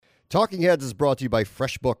Talking Heads is brought to you by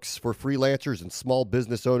FreshBooks. For freelancers and small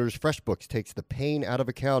business owners, FreshBooks takes the pain out of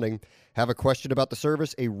accounting. Have a question about the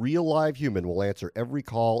service? A real live human will answer every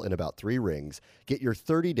call in about 3 rings. Get your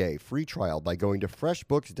 30-day free trial by going to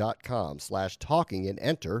freshbooks.com/talking and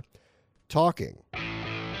enter talking.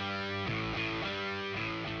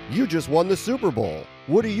 You just won the Super Bowl.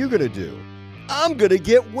 What are you going to do? I'm going to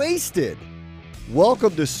get wasted.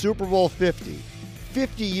 Welcome to Super Bowl 50.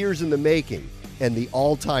 50 years in the making. And the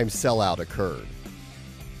all-time sellout occurred.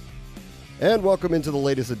 And welcome into the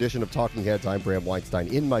latest edition of Talking Heads. I'm Bram Weinstein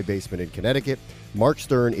in my basement in Connecticut. Mark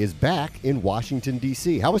Stern is back in Washington,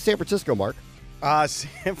 D.C. How was San Francisco, Mark?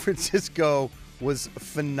 San Francisco was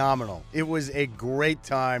phenomenal. It was a great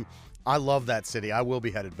time. I love that city. I will be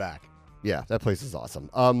headed back. Yeah, that place is awesome.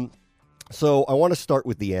 So I want to start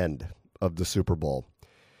with the end of the Super Bowl,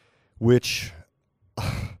 which,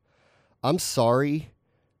 I'm sorry,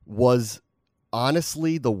 was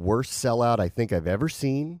honestly the worst sellout I think I've ever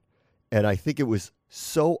seen, and I think it was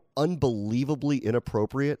so unbelievably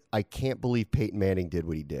inappropriate. I can't believe Peyton Manning did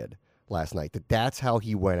what he did last night, that's how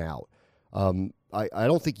he went out. I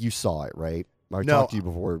don't think you saw it, right? I talked to you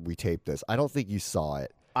before we taped this. I don't think you saw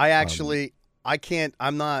it. I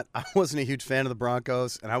wasn't a huge fan of the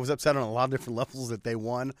Broncos, and I was upset on a lot of different levels that they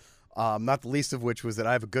won. Not the least of which was that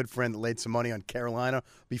I have a good friend that laid some money on Carolina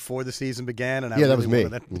before the season began. And that was me.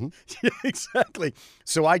 Mm-hmm. Yeah, exactly.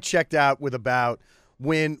 So I checked out with about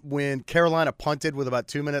when Carolina punted with about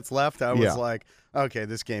 2 minutes left. I was like, okay,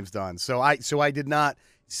 this game's done. So I did not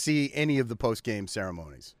see any of the post-game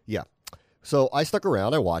ceremonies. Yeah. So I stuck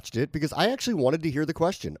around. I watched it because I actually wanted to hear the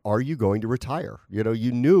question, are you going to retire? You know,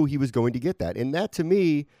 you knew he was going to get that. And that to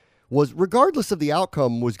me was, regardless of the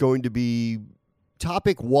outcome, was going to be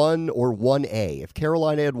topic 1 or 1A. If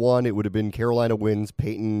Carolina had won, it would have been Carolina wins,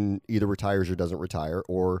 Peyton either retires or doesn't retire.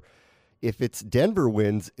 Or if it's Denver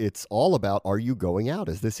wins, it's all about, are you going out?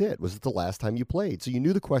 Is this it? Was it the last time you played? So you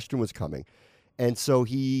knew the question was coming. And so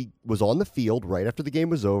he was on the field right after the game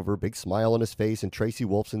was over, big smile on his face, and Tracy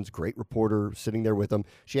Wolfson's great reporter sitting there with him.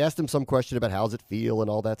 She asked him some question about how's it feel and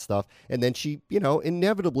all that stuff. And then she,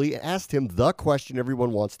 inevitably asked him the question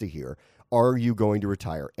everyone wants to hear. Are you going to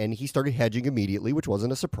retire? And he started hedging immediately, which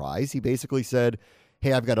wasn't a surprise. He basically said,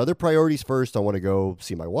 hey, I've got other priorities first. I want to go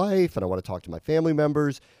see my wife, and I want to talk to my family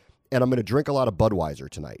members, and I'm going to drink a lot of Budweiser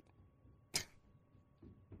tonight.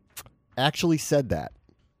 Actually said that.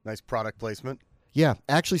 Nice product placement. Yeah,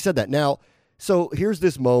 actually said that. Now, so here's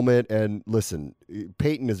this moment, and listen,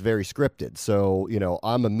 Peyton is very scripted. So,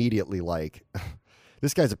 I'm immediately like,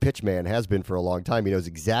 this guy's a pitch man, has been for a long time. He knows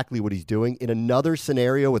exactly what he's doing. In another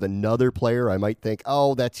scenario with another player, I might think,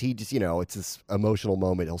 it's this emotional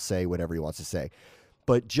moment. He'll say whatever he wants to say.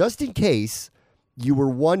 But just in case you were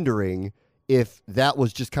wondering if that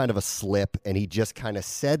was just kind of a slip and he just kind of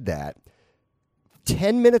said that,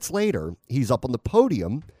 10 minutes later, he's up on the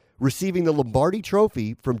podium receiving the Lombardi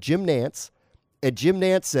Trophy from Jim Nantz. And Jim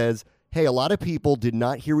Nantz says, hey, a lot of people did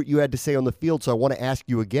not hear what you had to say on the field, so I want to ask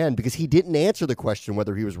you again, because he didn't answer the question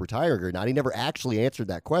whether he was retiring or not. He never actually answered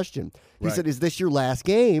that question. He said, is this your last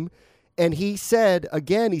game? And he said,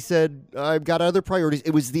 I've got other priorities.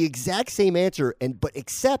 It was the exact same answer, but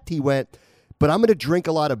except he went, but I'm going to drink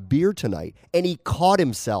a lot of beer tonight. And he caught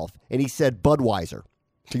himself, and he said, Budweiser.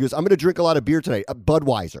 He goes, I'm going to drink a lot of beer tonight,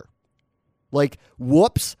 Budweiser. Like,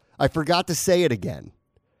 whoops, I forgot to say it again.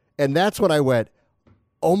 And that's when I went,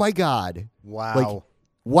 oh my God. Wow.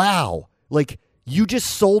 Wow. Like, you just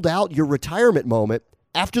sold out your retirement moment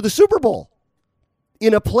after the Super Bowl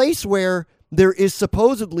in a place where there is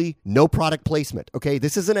supposedly no product placement. Okay,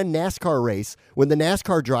 this isn't a NASCAR race when the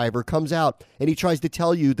NASCAR driver comes out and he tries to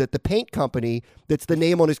tell you that the paint company that's the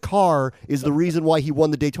name on his car is the reason why he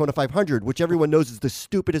won the Daytona 500, which everyone knows is the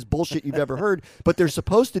stupidest bullshit you've ever heard, but they're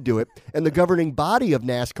supposed to do it, and the governing body of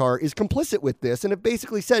NASCAR is complicit with this, and it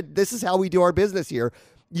basically said, this is how we do our business here.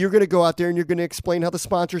 You're going to go out there and you're going to explain how the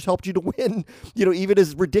sponsors helped you to win, even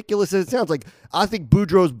as ridiculous as it sounds. Like, I think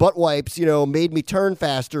Boudreaux's butt wipes, made me turn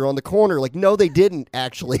faster on the corner. Like, no, they didn't,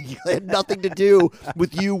 actually. It had nothing to do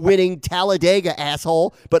with you winning Talladega,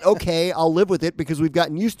 asshole. But okay, I'll live with it because we've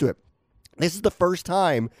gotten used to it. This is the first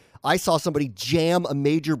time I saw somebody jam a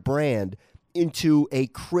major brand into a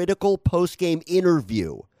critical post-game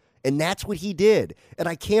interview. And that's what he did. And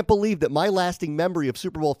I can't believe that my lasting memory of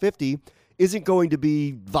Super Bowl 50 isn't going to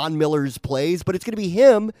be Von Miller's plays, but it's going to be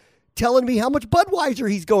him telling me how much Budweiser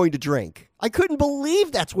he's going to drink. I couldn't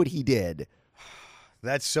believe that's what he did.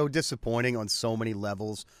 That's so disappointing on so many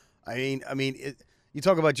levels. I mean, you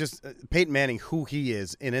talk about just Peyton Manning, who he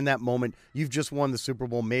is, and in that moment, you've just won the Super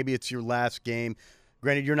Bowl. Maybe it's your last game.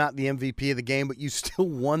 Granted, you're not the MVP of the game, but you still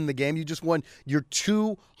won the game. You just won your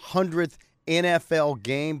 200th NFL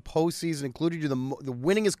game postseason, included. You're the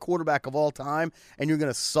winningest quarterback of all time, and you're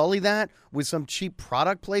going to sully that with some cheap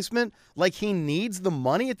product placement like he needs the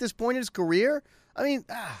money at this point in his career? I mean,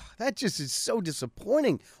 that just is so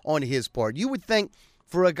disappointing on his part. You would think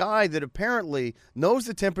for a guy that apparently knows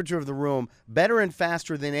the temperature of the room better and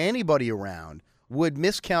faster than anybody around would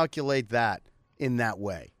miscalculate that in that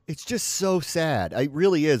way. It's just so sad. It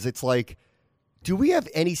really is. It's like, do we have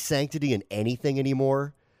any sanctity in anything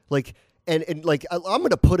anymore? Like, and like, I'm going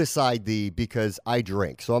to put aside because I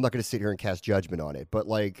drink, so I'm not going to sit here and cast judgment on it. But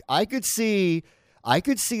like, I could see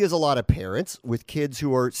as a lot of parents with kids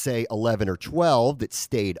who are, say, 11 or 12 that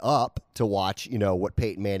stayed up to watch, what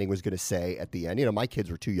Peyton Manning was going to say at the end. My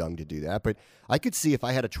kids were too young to do that, but I could see if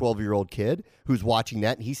I had a 12-year-old kid who's watching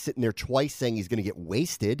that and he's sitting there twice saying he's going to get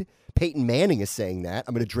wasted. Peyton Manning is saying that.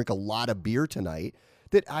 I'm going to drink a lot of beer tonight.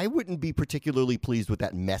 That I wouldn't be particularly pleased with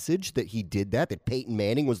that message that he did that Peyton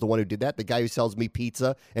Manning was the one who did that, the guy who sells me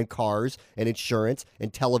pizza and cars and insurance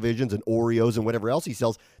and televisions and Oreos and whatever else he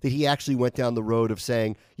sells, that he actually went down the road of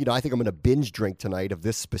saying, I think I'm going to binge drink tonight of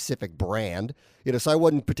this specific brand. So I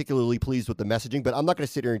wasn't particularly pleased with the messaging, but I'm not going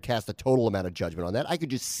to sit here and cast a total amount of judgment on that. I could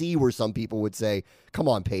just see where some people would say, come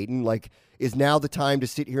on, Peyton, like, is now the time to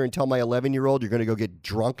sit here and tell my 11-year-old you're going to go get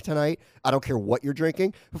drunk tonight? I don't care what you're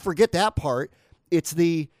drinking. But forget that part. It's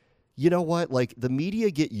the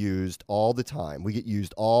media get used all the time. We get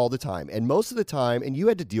used all the time. And most of the time, and you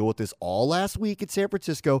had to deal with this all last week at San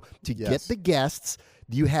Francisco, to get the guests,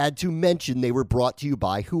 you had to mention they were brought to you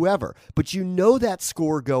by whoever. But you know that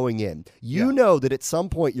score going in. You know that at some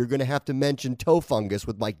point you're going to have to mention toe fungus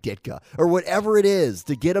with Mike Ditka or whatever it is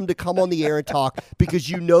to get him to come on the air and talk, because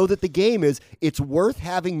you know that the game is, it's worth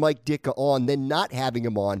having Mike Ditka on than not having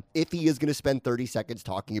him on if he is going to spend 30 seconds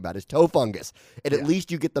talking about his toe fungus. And at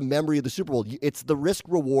least you get the memory of the Super Bowl. It's the risk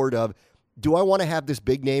reward of, do I want to have this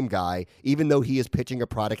big name guy, even though he is pitching a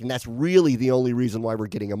product? And that's really the only reason why we're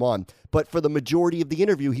getting him on. But for the majority of the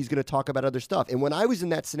interview, he's going to talk about other stuff. And when I was in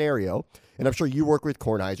that scenario, and I'm sure you work with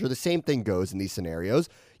Kornheiser, the same thing goes in these scenarios.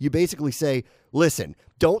 You basically say, listen,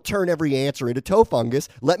 don't turn every answer into toe fungus.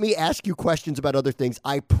 Let me ask you questions about other things.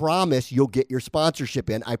 I promise you'll get your sponsorship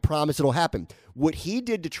in. I promise it'll happen. What he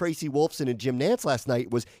did to Tracy Wolfson and Jim Nantz last night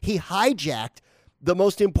was he hijacked the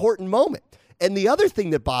most important moment. And the other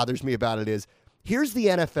thing that bothers me about it is, here's the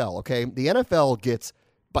NFL, okay? The NFL gets,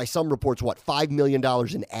 by some reports, $5 million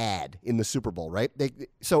an ad in the Super Bowl, right?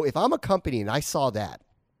 So if I'm a company and I saw that,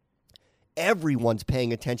 everyone's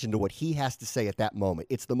paying attention to what he has to say at that moment.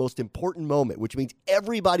 It's the most important moment, which means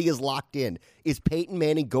everybody is locked in. Is Peyton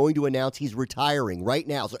Manning going to announce he's retiring right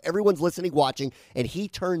now? So everyone's listening, watching, and he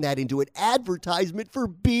turned that into an advertisement for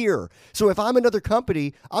beer. So if I'm another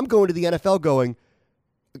company, I'm going to the NFL going,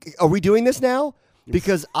 are we doing this now?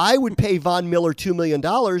 Because I would pay Von Miller $2 million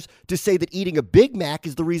to say that eating a Big Mac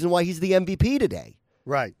is the reason why he's the MVP today.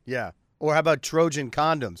 Right, yeah. Or how about Trojan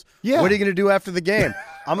condoms? Yeah. What are you going to do after the game?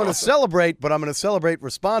 I'm going to celebrate, but I'm going to celebrate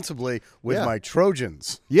responsibly with my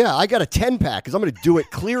Trojans. Yeah, I got a 10-pack because I'm going to do it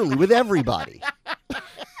clearly with everybody.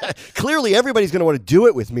 Clearly, everybody's going to want to do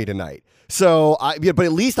it with me tonight. So, but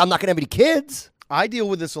at least I'm not going to have any kids. I deal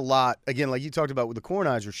with this a lot. Again, like you talked about with the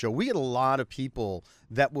Kornheiser show, we get a lot of people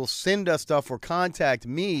that will send us stuff or contact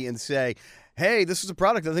me and say, hey, this is a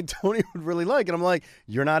product I think Tony would really like. And I'm like,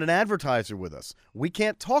 you're not an advertiser with us. We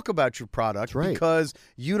can't talk about your product because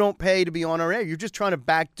you don't pay to be on our air. You're just trying to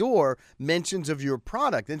backdoor mentions of your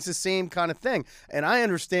product. And it's the same kind of thing. And I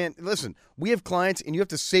understand, listen, we have clients and you have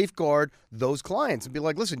to safeguard those clients and be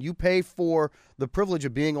like, listen, you pay for the privilege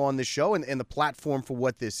of being on this show and the platform for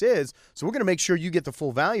what this is. So we're going to make sure you get the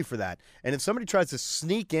full value for that. And if somebody tries to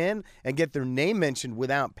sneak in and get their name mentioned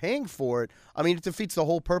without paying for it, I mean, it defeats the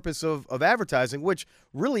whole purpose of advertising, which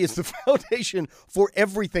really is the foundation for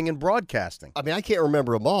everything in broadcasting. I mean, I can't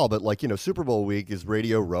remember them all, but Super Bowl week is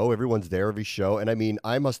Radio Row. Everyone's there, every show. And I mean,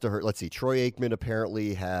 I must have heard, let's see, Troy Aikman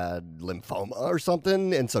apparently had lymphoma or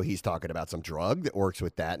something. And so he's talking about some drug that works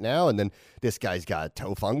with that now. And then this guy's got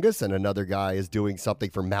toe fungus and another guy is doing something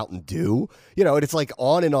for Mountain Dew. And it's like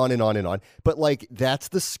on and on and on and on. But that's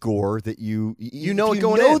the score that you know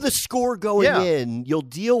the score going in, you'll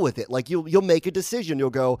deal with it. Like you'll make a decision. You'll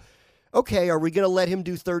go, okay, are we going to let him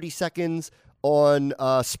do 30 seconds on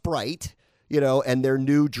Sprite, and their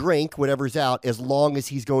new drink, whatever's out, as long as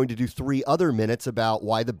he's going to do 3 other minutes about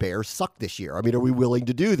why the Bears suck this year. I mean, are we willing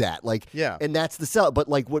to do that? And that's the sell. But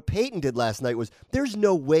what Peyton did last night was there's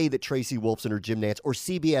no way that Tracy Wolfson or Jim Nantz or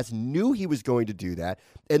CBS knew he was going to do that.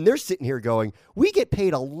 And they're sitting here going, we get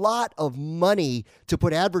paid a lot of money to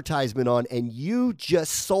put advertisement on, and you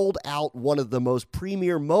just sold out one of the most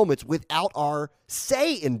premier moments without our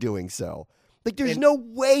say in doing so. There's no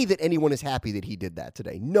way that anyone is happy that he did that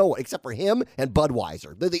today. No one, except for him and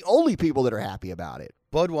Budweiser. They're the only people that are happy about it.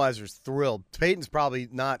 Budweiser's thrilled. Peyton's probably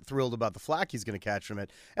not thrilled about the flack he's going to catch from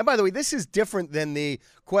it. And by the way, this is different than the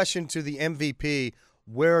question to the MVP,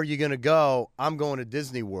 where are you going to go? I'm going to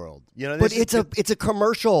Disney World. But it's a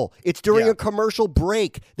commercial. It's during a commercial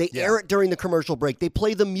break. They air it during the commercial break. They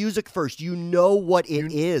play the music first. You know what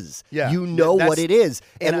it is. Yeah. You know what it is.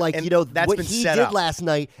 And what he did up last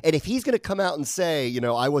night, and if he's going to come out and say,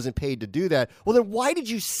 I wasn't paid to do that, well, then why did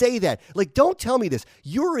you say that? Don't tell me this.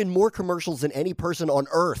 You're in more commercials than any person on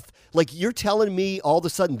earth. You're telling me all of a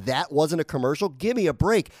sudden that wasn't a commercial? Give me a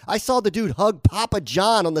break. I saw the dude hug Papa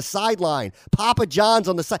John on the sideline. Papa John's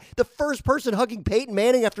on the side. The first person hugging Peyton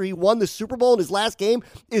Manning after he won the Super Bowl in his last game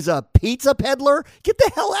is a pizza peddler? Get the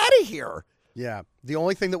hell out of here. Yeah. The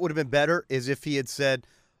only thing that would have been better is if he had said,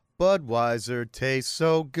 Budweiser tastes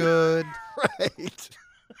so good. Right.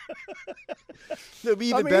 It'd be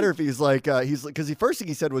even better if he's because the first thing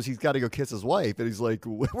he said was he's got to go kiss his wife, and he's like,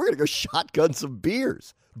 we're going to go shotgun some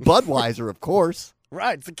beers. Budweiser, of course.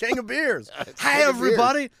 Right, it's the king of beers. Hey,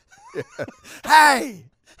 everybody. Hey.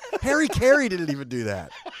 Harry Carey didn't even do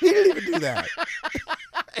that. He didn't even do that.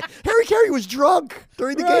 Harry Carey was drunk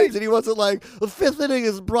during the games, and he wasn't like, the 5th inning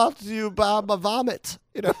is brought to you by my vomit.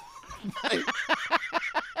 He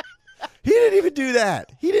didn't even do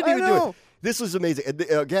that. He didn't even do it. This was amazing. And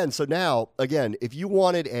if you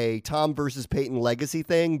wanted a Tom versus Peyton legacy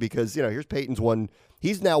thing, because, here's Peyton's one.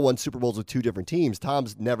 He's now won Super Bowls with 2 different teams.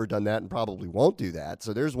 Tom's never done that and probably won't do that.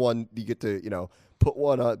 So there's one you get to,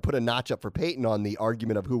 put a notch up for Peyton on the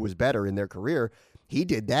argument of who was better in their career. He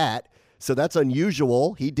did that. So that's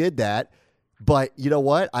unusual. He did that. But you know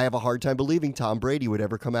what? I have a hard time believing Tom Brady would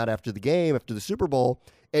ever come out after the game, after the Super Bowl,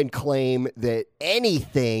 and claim that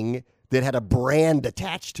anything that had a brand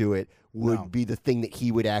attached to it would be the thing that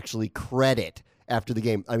he would actually credit after the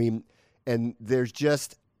game. I mean, and there's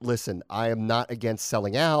just, listen, I am not against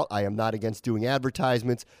selling out. I am not against doing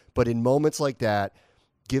advertisements. But in moments like that,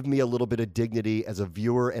 give me a little bit of dignity as a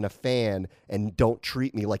viewer and a fan, and don't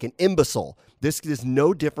treat me like an imbecile. This is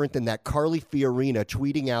no different than that Carly Fiorina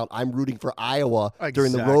tweeting out, "I'm rooting for Iowa"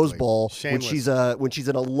 during the Rose Bowl when she's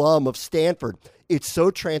an alum of Stanford. It's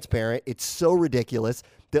so transparent. It's so ridiculous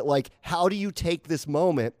that, how do you take this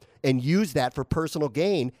moment and use that for personal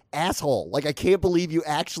gain, asshole? I can't believe you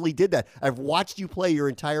actually did that. I've watched you play your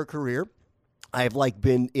entire career. I've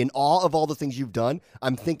been in awe of all the things you've done.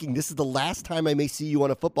 I'm thinking this is the last time I may see you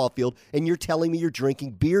on a football field, and you're telling me you're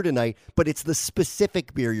drinking beer tonight, but it's the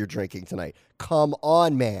specific beer you're drinking tonight. Come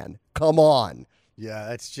on, man. Come on. Yeah,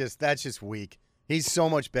 that's just weak. He's so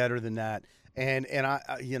much better than that. And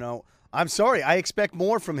I'm sorry. I expect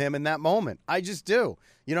more from him in that moment. I just do.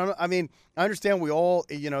 I understand we all,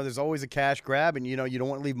 there's always a cash grab, and, you don't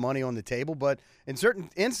want to leave money on the table. But in certain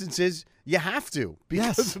instances, you have to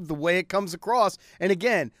because of the way it comes across. And,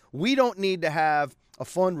 again, we don't need to have a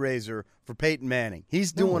fundraiser for Peyton Manning.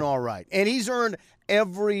 He's doing all right. And he's earned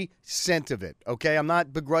every cent of it, okay? I'm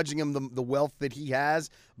not begrudging him the wealth that he has.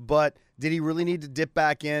 But did he really need to dip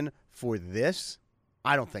back in for this?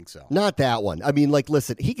 I don't think so. Not that one. I mean,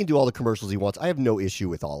 listen, he can do all the commercials he wants. I have no issue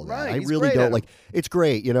with all of that. Right, I really don't. It's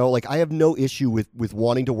great. I have no issue with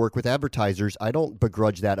wanting to work with advertisers. I don't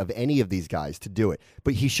begrudge that of any of these guys to do it.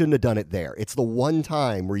 But he shouldn't have done it there. It's the one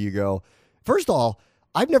time where you go, first of all,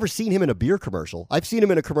 I've never seen him in a beer commercial. I've seen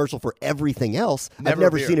him in a commercial for everything else. I've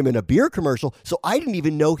never seen him in a beer commercial, so I didn't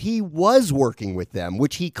even know he was working with them,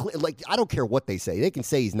 which I don't care what they say. They can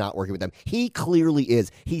say he's not working with them. He clearly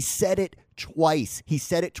is. He said it twice.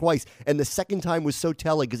 And the second time was so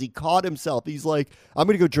telling because he caught himself. He's like, I'm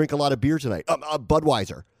going to go drink a lot of beer tonight.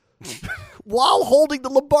 Budweiser. While holding the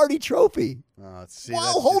Lombardi trophy.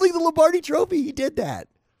 Holding the Lombardi trophy, he did that.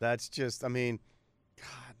 That's just,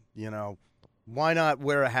 why not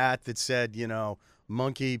wear a hat that said,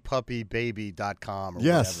 monkeypuppybaby.com or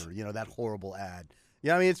whatever, that horrible ad.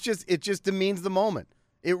 It just demeans the moment.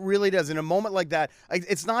 It really does. In a moment like that,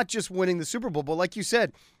 it's not just winning the Super Bowl, but like you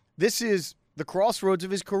said, this is the crossroads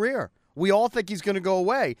of his career. We all think he's going to go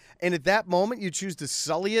away. And at that moment, you choose to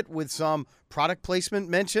sully it with some product placement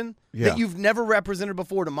mention that you've never represented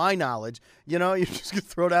before, to my knowledge. You're just going to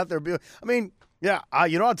throw it out there. Yeah,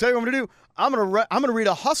 you know, I'll tell you what I'm going to do. I'm gonna read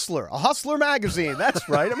a Hustler magazine. That's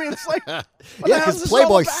right. I mean, it's like, yeah, because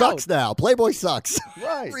Playboy sucks now. Playboy sucks.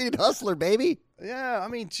 Right. Read Hustler, baby. Yeah, I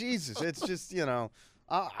mean, Jesus, it's just, you know,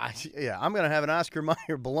 I'm gonna have an Oscar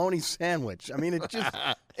Mayer bologna sandwich. I mean,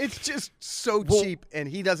 it's just so cheap, and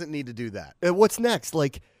he doesn't need to do that. And what's next?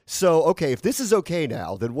 Like, so okay, if this is okay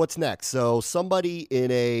now, then what's next? So somebody in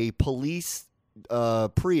a police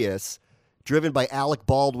Prius, driven by Alec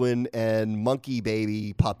Baldwin and Monkey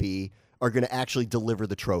Baby Puppy, are going to actually deliver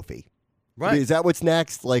the trophy. Right. I mean, is that what's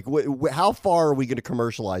next? Like, how far are we going to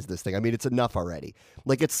commercialize this thing? I mean, it's enough already.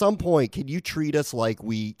 Like, at some point, can you treat us like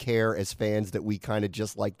we care as fans, that we kind of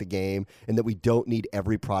just like the game and that we don't need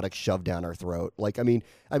every product shoved down our throat? Like, I mean,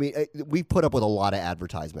 we put up with a lot of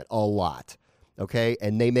advertisement, a lot, okay?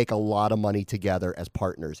 And they make a lot of money together as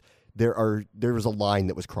partners. There was a line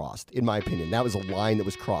that was crossed, in my opinion. That was a line that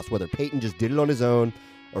was crossed, whether Peyton just did it on his own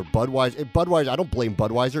or Budweiser. I don't blame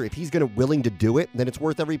Budweiser. If he's willing to do it, then it's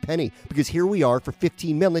worth every penny. Because here we are for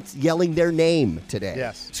 15 minutes yelling their name today.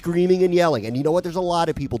 Yes. Screaming and yelling. And you know what? There's a lot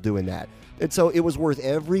of people doing that. And so it was worth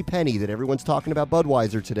every penny that everyone's talking about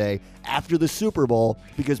Budweiser today after the Super Bowl,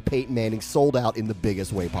 because Peyton Manning sold out in the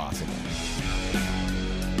biggest way possible.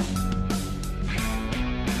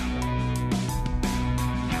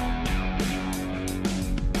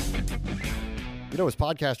 You know, as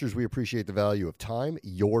podcasters, we appreciate the value of time,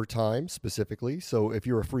 your time specifically. So if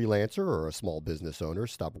you're a freelancer or a small business owner,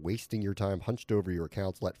 stop wasting your time hunched over your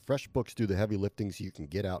accounts. Let FreshBooks do the heavy lifting so you can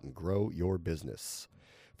get out and grow your business.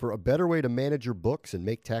 For a better way to manage your books and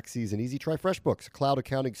make tax season easy, try FreshBooks, cloud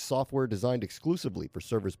accounting software designed exclusively for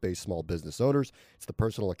service-based small business owners. It's the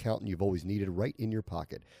personal accountant you've always needed right in your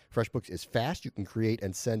pocket. FreshBooks is fast. You can create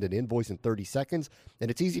and send an invoice in 30 seconds, and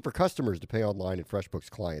it's easy for customers to pay online, and FreshBooks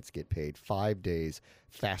clients get paid 5 days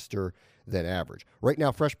faster than average. Right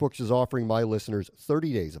now, FreshBooks is offering my listeners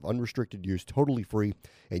 30 days of unrestricted use, totally free,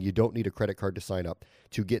 and you don't need a credit card to sign up.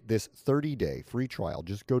 To get this 30-day free trial,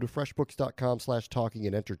 just go to freshbooks.com/talking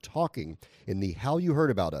and enter talking in the How You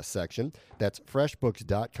Heard About Us section. That's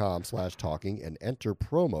freshbooks.com/talking and enter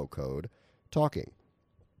promo code talking.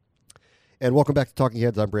 And welcome back to Talking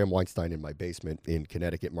Heads. I'm Bram Weinstein in my basement in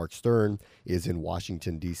Connecticut. Mark Stern is in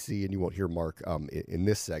Washington, D.C., and you won't hear Mark in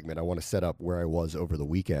this segment. I want to set up where I was over the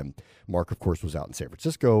weekend. Mark, of course, was out in San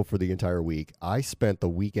Francisco for the entire week. I spent the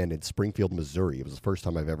weekend in Springfield, Missouri. It was the first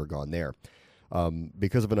time I've ever gone there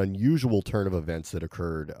because of an unusual turn of events that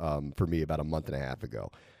occurred for me about a month and a half ago.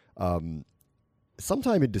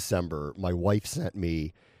 Sometime in December, my wife sent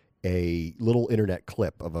me a little internet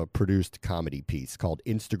clip of a produced comedy piece called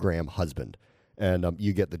Instagram Husband. And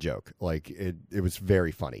you get the joke. Like, it was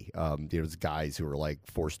very funny. It was guys who were, like,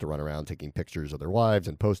 forced to run around taking pictures of their wives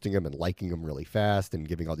and posting them and liking them really fast and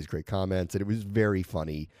giving all these great comments. And it was very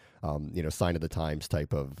funny, sign of the times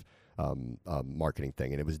type of marketing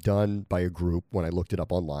thing. And it was done by a group, when I looked it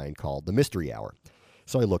up online, called The Mystery Hour.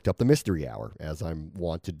 So I looked up The Mystery Hour, as I'm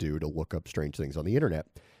wont to do, to look up strange things on the internet.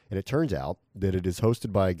 And it turns out that it is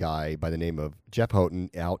hosted by a guy by the name of Jeff Houghton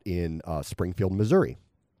out in Springfield, Missouri.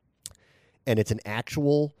 And it's an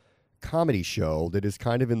actual comedy show that is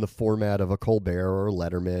kind of in the format of a Colbert or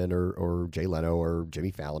Letterman or Jay Leno or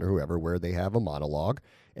Jimmy Fallon or whoever, where they have a monologue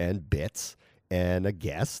and bits and a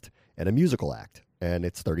guest and a musical act. And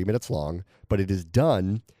it's 30 minutes long, but it is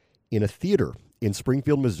done in a theater in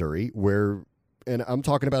Springfield, Missouri, and I'm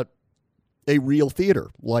talking about a real theater,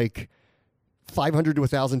 like 500 to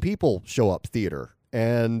 1,000 people show up theater.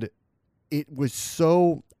 And it was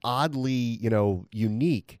so oddly,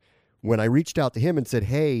 unique when I reached out to him and said,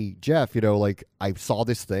 hey, Jeff, I saw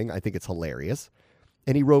this thing. I think it's hilarious.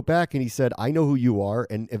 And he wrote back and he said, I know who you are.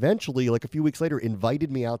 And eventually, like a few weeks later,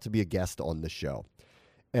 invited me out to be a guest on the show.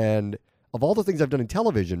 And of all the things I've done in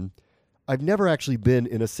television, I've never actually been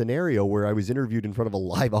in a scenario where I was interviewed in front of a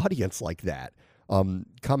live audience like that.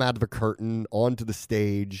 Come out of a curtain, onto the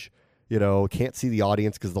stage, can't see the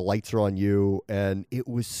audience because the lights are on you. And it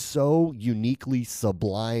was so uniquely,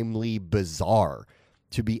 sublimely bizarre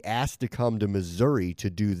to be asked to come to Missouri to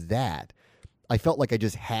do that. I felt like I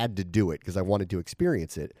just had to do it because I wanted to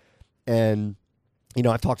experience it. And,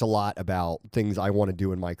 I've talked a lot about things I want to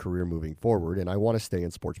do in my career moving forward. And I want to stay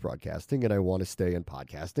in sports broadcasting and I want to stay in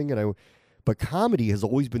podcasting. But comedy has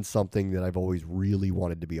always been something that I've always really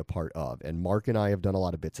wanted to be a part of. And Mark and I have done a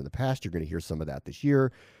lot of bits in the past. You're going to hear some of that this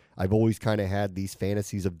year. I've always kind of had these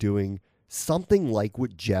fantasies of doing something like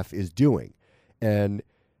what Jeff is doing. And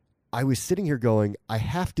I was sitting here going, I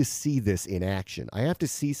have to see this in action. I have to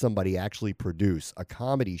see somebody actually produce a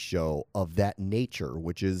comedy show of that nature,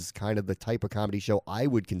 which is kind of the type of comedy show I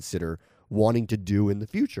would consider wanting to do in the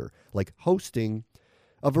future, like hosting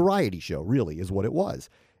a variety show, really, is what it was.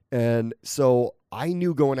 And so I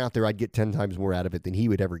knew going out there I'd get 10 times more out of it than he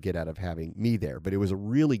would ever get out of having me there. But it was a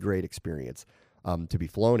really great experience to be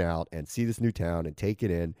flown out and see this new town and take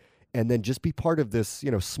it in, and then just be part of this,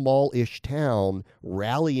 small-ish town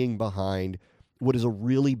rallying behind what is a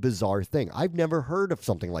really bizarre thing. I've never heard of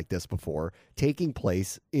something like this before taking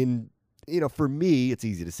place in, for me, it's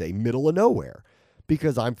easy to say, middle of nowhere,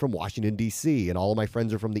 because I'm from Washington, D.C., and all of my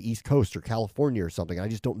friends are from the East Coast or California or something. I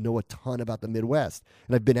just don't know a ton about the Midwest.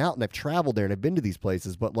 And I've been out and I've traveled there and I've been to these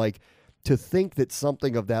places, but to think that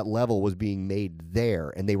something of that level was being made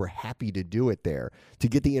there and they were happy to do it there, to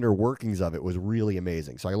get the inner workings of it was really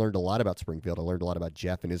amazing. So I learned a lot about Springfield. I learned a lot about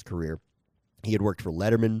Jeff and his career. He had worked for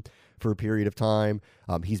Letterman for a period of time.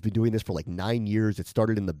 He's been doing this for 9 years. It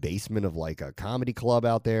started in the basement of a comedy club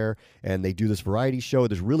out there, and they do this variety show.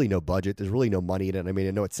 There's really no budget. There's really no money in it. I mean,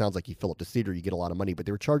 I know it sounds like you fill up the theater, you get a lot of money, but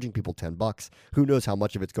they were charging people $10. Who knows how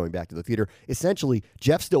much of it's going back to the theater? Essentially,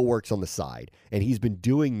 Jeff still works on the side, and he's been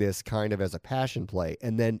doing this kind of as a passion play.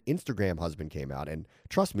 And then Instagram Husband came out, and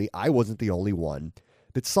trust me, I wasn't the only one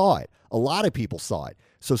that saw it. A lot of people saw it.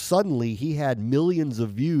 So suddenly he had millions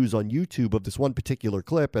of views on YouTube of this one particular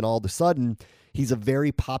clip, and all of a sudden he's a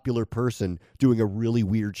very popular person doing a really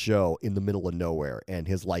weird show in the middle of nowhere, and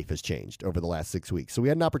his life has changed over the last 6 weeks. So we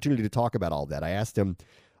had an opportunity to talk about all that. I asked him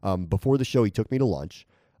before the show, he took me to lunch.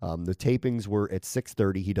 The tapings were at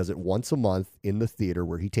 6:30. He does it once a month in the theater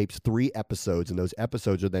where he tapes 3 episodes, and those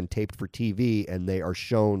episodes are then taped for TV, and they are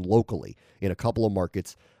shown locally in a couple of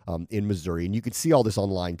markets in Missouri. And you can see all this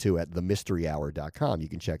online, too, at themysteryhour.com. You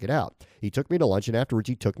can check it out. He took me to lunch, and afterwards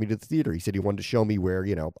he took me to the theater. He said he wanted to show me where,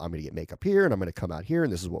 I'm going to get makeup here, and I'm going to come out here,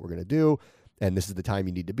 and this is what we're going to do, and this is the time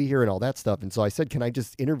you need to be here, and all that stuff. And so I said, can I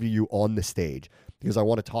just interview you on the stage? Because I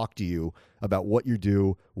want to talk to you about what you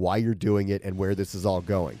do, why you're doing it, and where this is all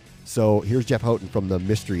going. So here's Jeff Houghton from the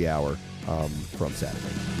Mystery Hour from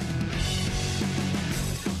Saturday.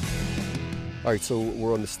 All right, so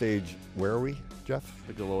we're on the stage. Where are we, Jeff?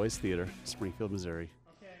 The Galois Theater, Springfield, Missouri.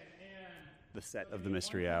 The set of the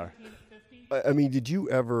Mystery Hour. I mean, did you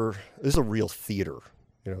ever... This is a real theater.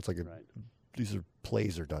 It's like Right. These are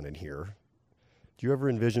plays are done in here. Do you ever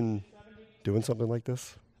envision doing something like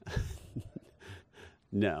this?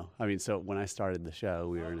 No. I mean, so when I started the show,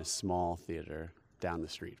 we were in a small theater down the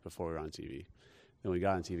street before we were on TV. Then we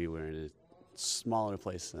got on TV, we were in a smaller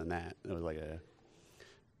place than that. It was like a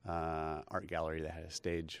art gallery that had a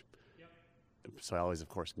stage. So I always, of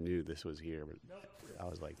course, knew this was here, but I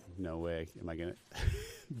was like, no way am I going to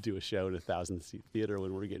do a show in a 1,000-seat theater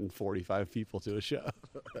when we're getting 45 people to a show.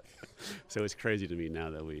 So it's crazy to me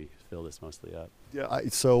now that we fill this mostly up. Yeah.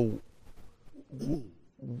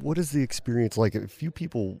 What is the experience like? A few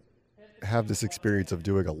people have this experience of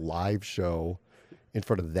doing a live show in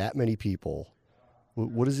front of that many people.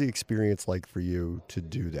 What is the experience like for you to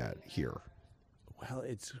do that here? Well,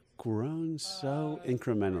 it's grown so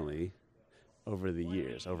incrementally over the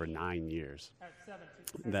years, over 9 years,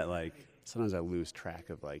 that sometimes I lose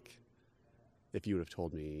track of if you would have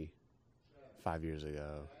told me 5 years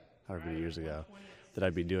ago, however many years ago, that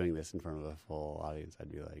I'd be doing this in front of a full audience,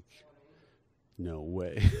 I'd be like, no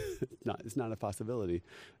way. It's not a possibility.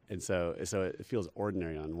 And so it feels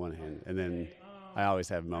ordinary on one hand, and then I always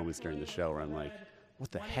have moments during the show where I'm like,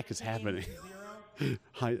 what the heck is happening?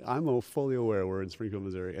 I'm fully aware we're in Springfield,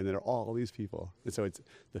 Missouri, and there are all these people. And so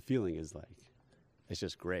the feeling is it's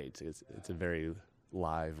just great. It's a very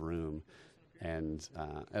live room, and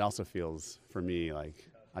it also feels, for me, like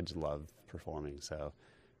I just love performing, so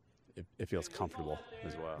it feels comfortable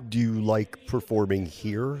as well. Do you like performing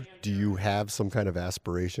here? Do you have some kind of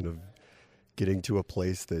aspiration of getting to a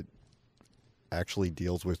place that actually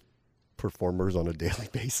deals with performers on a daily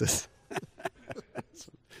basis?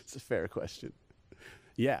 It's a fair question.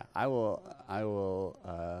 Yeah, I will.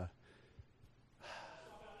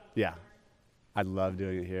 Yeah, I love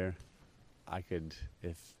doing it here. I could,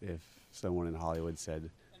 if someone in Hollywood said,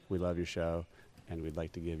 "We love your show, and we'd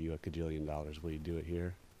like to give you $1 gajillion, will you do it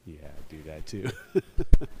here?" Yeah, I'd do that too.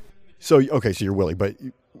 So you're willing, but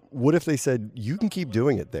what if they said, you can keep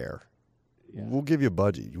doing it there? Yeah. We'll give you a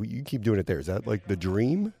budget. You can keep doing it there. Is that like the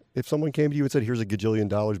dream? If someone came to you and said, here's $1 gajillion,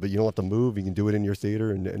 but you don't have to move, you can do it in your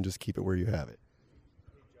theater and just keep it where you have it.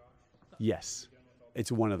 Yes.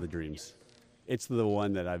 It's one of the dreams. It's the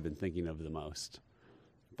one that I've been thinking of the most.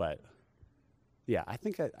 But yeah, I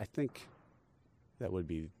think that would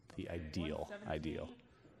be the ideal.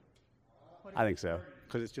 I think so.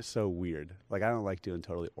 Because it's just so weird. I don't like doing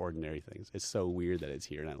totally ordinary things. It's so weird that it's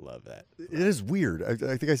here, and I love that. It is weird. I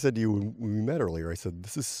think I said to you when we met earlier, I said,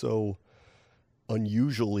 this is so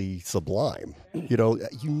unusually sublime. You know,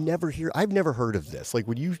 I've never heard of this. Like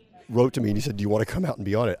when you wrote to me and you said, do you want to come out and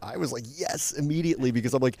be on it? I was like, yes, immediately,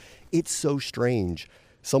 because I'm like, it's so strange.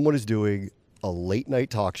 Someone is doing a late night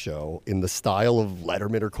talk show in the style of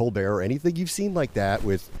Letterman or Colbert or anything you've seen like that,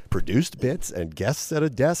 with produced bits and guests at a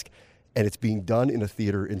desk, and it's being done in a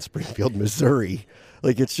theater in Springfield, Missouri.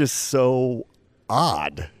 Like, it's just so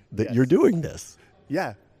odd that you're doing this.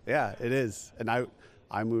 Yeah, it is. And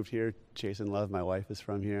I moved here chasing love. My wife is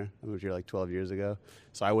from here. I moved here like 12 years ago.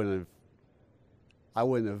 So I wouldn't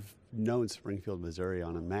have known Springfield, Missouri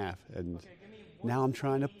on a map. And now I'm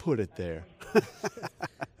trying to put it there.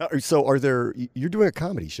 So you're doing a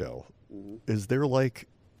comedy show. Mm-hmm. Is there like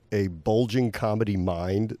a bulging comedy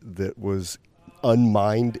mind that was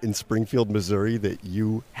unmined in Springfield, Missouri that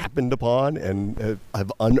you happened upon and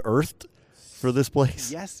have unearthed for this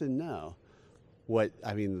place? Yes and no. What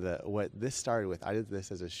this started with, I did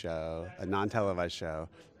this as a show, a non-televised show,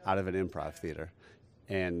 out of an improv theater.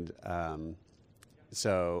 And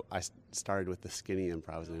so I started with the Skinny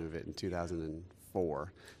Improv, was the name of it, in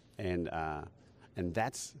 2004. And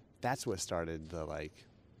that's what started the, like,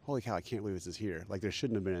 holy cow, I can't believe this is here. Like, there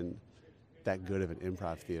shouldn't have been that good of an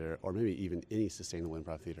improv theater, or maybe even any sustainable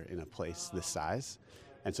improv theater in a place this size.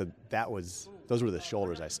 And so those were the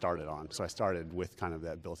shoulders I started on. So I started with kind of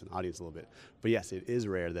that built-in audience a little bit. But yes, it is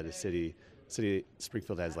rare that a city,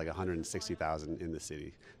 Springfield has like 160,000 in the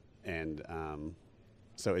city. And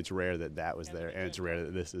so it's rare that was there, and it's rare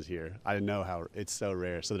that this is here. I didn't know how, it's so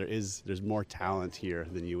rare. So there's more talent here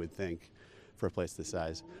than you would think for a place this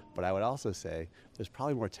size. But I would also say there's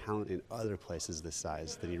probably more talent in other places this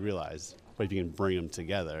size than you realize. But if you can bring them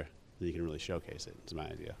together, then you can really showcase it. It's my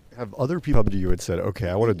idea. Have other people come to you and said, okay,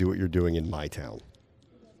 I want to do what you're doing in my town.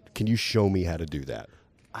 Can you show me how to do that?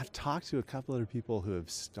 I've talked to a couple other people who have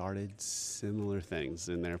started similar things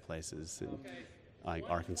in their places, in like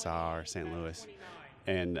Arkansas or St. Louis.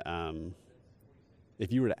 And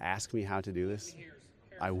if you were to ask me how to do this,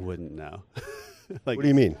 I wouldn't know. Like, what do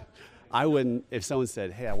you mean? I wouldn't. If someone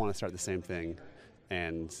said, hey, I want to start the same thing,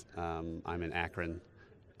 and I'm in Akron,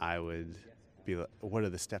 I would be like, what are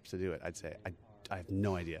the steps to do it? I'd say, I have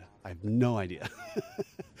no idea. I have no idea.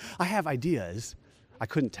 I have ideas. I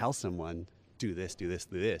couldn't tell someone, do this, do this,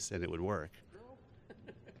 do this, and it would work.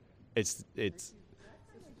 I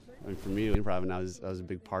mean, for me, improv, and I was a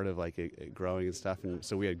big part of like it growing and stuff, and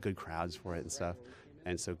so we had good crowds for it and stuff.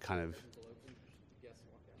 And so kind of,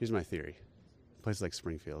 here's my theory. Places like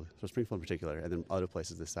Springfield, so Springfield in particular, and then other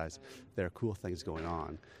places this size, there are cool things going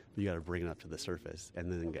on, but you got to bring it up to the surface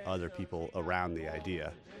and then get other people around the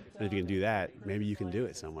idea. And if you can do that, maybe you can do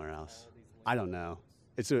it somewhere else. I don't know.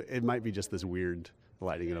 It might be just this weird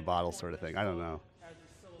lightning in a bottle sort of thing. I don't know.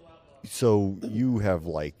 So you have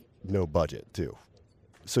like no budget too.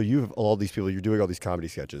 So you have all these people, you're doing all these comedy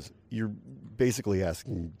sketches. You're basically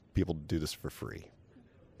asking people to do this for free,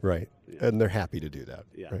 right? Yeah. And they're happy to do that,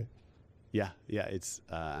 right? Yeah. It's,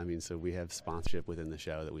 so we have sponsorship within the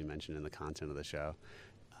show that we mentioned in the content of the show.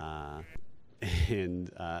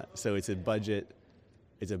 So it's a budget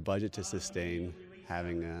to sustain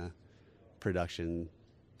having a production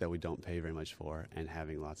that we don't pay very much for and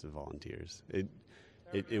having lots of volunteers.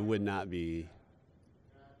 It would not be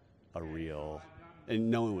a real, and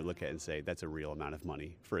no one would look at it and say, that's a real amount of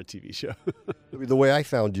money for a TV show. I mean, the way I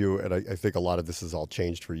found you, and I think a lot of this has all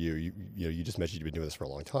changed for you, you just mentioned you've been doing this for a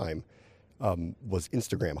long time, was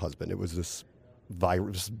Instagram Husband. It was this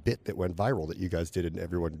bit that went viral that you guys did, and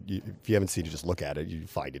everyone, if you haven't seen it, just look at it. You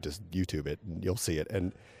find it, just YouTube it, and you'll see it.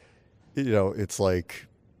 And, it's like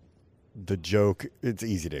the joke, it's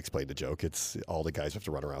easy to explain the joke. It's all the guys have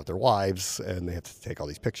to run around with their wives, and they have to take all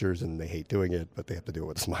these pictures, and they hate doing it, but they have to do it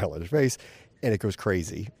with a smile on their face, and it goes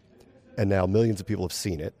crazy. And now millions of people have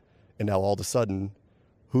seen it, and now all of a sudden,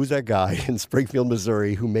 who's that guy in Springfield,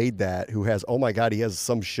 Missouri who made that, who has, oh my God, he has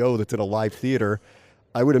some show that's in a live theater.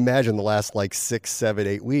 I would imagine the last 6, 7,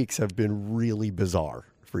 8 weeks have been really bizarre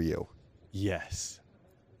for you. Yes.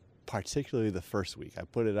 Particularly the first week. I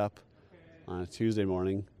put it up on a Tuesday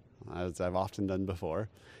morning, as I've often done before.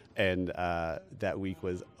 And that week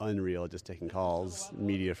was unreal, just taking calls,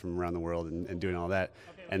 media from around the world and doing all that.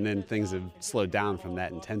 And then things have slowed down from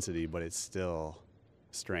that intensity, but it's still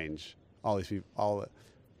strange. All these people,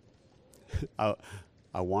 I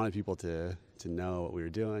wanted people to know what we were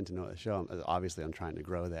doing, to know the show. Obviously, I'm trying to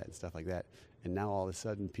grow that and stuff like that. And now all of a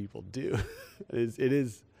sudden, people do. It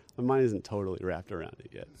is. My mind isn't totally wrapped around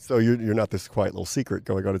it yet. So you're not this quiet little secret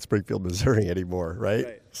going on in Springfield, Missouri anymore, right?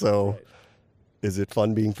 Right. So, right. Is it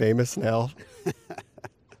fun being famous now?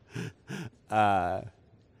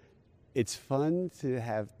 It's fun to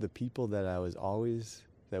have the people that I was always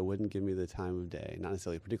that wouldn't give me the time of day, not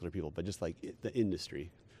necessarily particular people, but just like the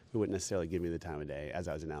industry who wouldn't necessarily give me the time of day as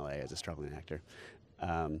I was in LA as a struggling actor.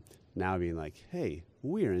 Now being like, hey,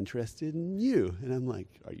 we're interested in you. And I'm like,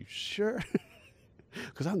 are you sure?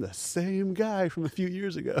 Because I'm the same guy from a few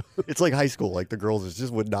years ago. It's like high school. Like the girls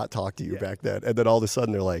just would not talk to you back then. And then all of a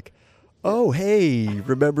sudden they're like, oh, hey,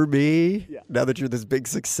 remember me? Yeah. Now that you're this big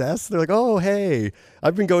success, they're like, oh, hey.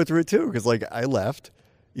 I've been going through it too. Because like I left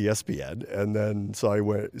ESPN and then so I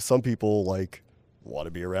went, some people like want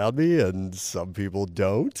to be around me and some people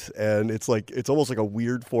don't. And it's like, it's almost like a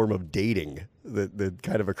weird form of dating that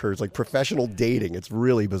kind of occurs, like professional dating. It's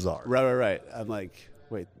really bizarre. Right. I'm like,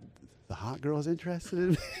 wait, the hot girl's interested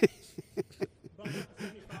in me?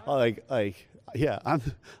 Yeah, I'm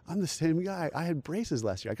the same guy. I had braces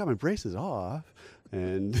last year. I got my braces off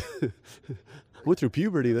and went through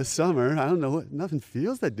puberty this summer. I don't know what, nothing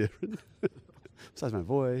feels that different besides my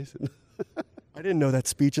voice. I didn't know that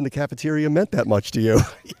speech in the cafeteria meant that much to you.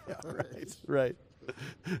 Yeah, right.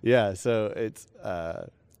 Yeah, so it's,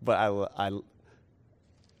 but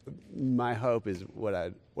my hope is what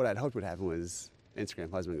I'd hoped would happen was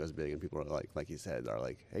Instagram Husband goes big and people are like you said, are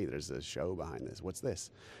like, hey, there's a show behind this. What's this?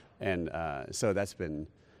 And so that's been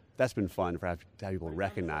fun to have people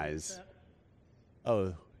recognize,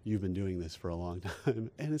 oh, you've been doing this for a long time,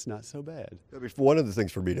 and it's not so bad. I mean, one of the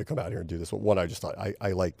things for me to come out here and do this, one, I just thought,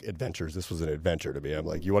 I like adventures. This was an adventure to me. I'm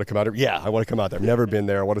like, you want to come out here? Yeah, I want to come out there. I've never been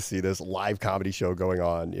there. I want to see this live comedy show going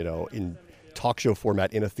on, in talk show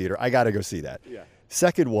format in a theater. I got to go see that. Yeah.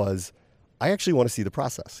 Second was, I actually want to see the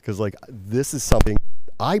process because, like, this is something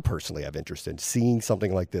I personally have interest in, seeing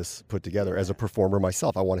something like this put together as a performer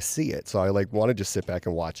myself. I want to see it. So I, want to just sit back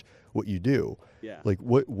and watch what you do. Yeah. Like,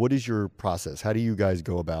 what is your process? How do you guys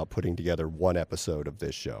go about putting together one episode of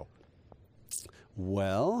this show?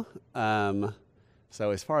 Well,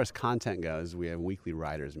 so as far as content goes, we have weekly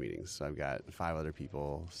writers meetings. So I've got 5 other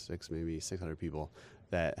people, 6 other people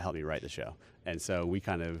that help me write the show. And so we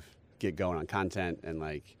kind of get going on content and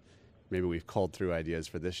maybe we've culled through ideas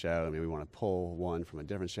for this show and maybe we want to pull one from a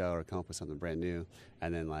different show or come up with something brand new.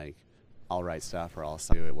 And then I'll write stuff or I'll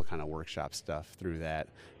do it. We'll kind of workshop stuff through that.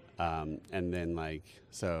 And then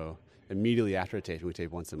so immediately after a tape, we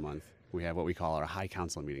tape once a month. We have what we call our high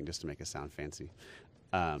council meeting just to make us sound fancy.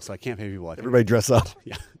 So I can't pay people. Everybody dress up.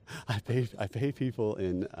 Yeah, I pay people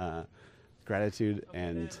in gratitude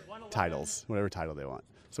and titles, whatever title they want.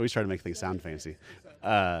 So we try to make things sound fancy.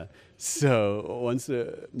 So once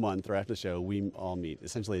a month or after the show, we all meet,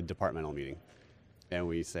 essentially a departmental meeting. And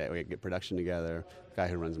we get production together, guy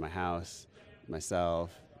who runs my house,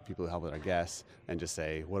 myself, people who help with our guests, and just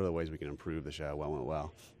say, what are the ways we can improve the show? What went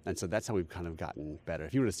well? And so that's how we've kind of gotten better.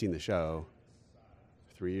 If you would have seen the show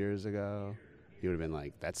 3 years ago, you would have been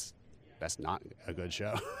like, that's not a good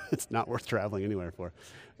show. It's not worth traveling anywhere for.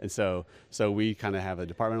 And so we kind of have a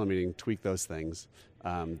departmental meeting, tweak those things.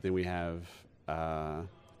 Then we have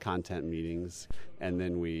content meetings, and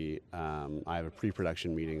then I have a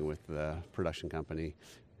pre-production meeting with the production company,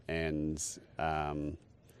 and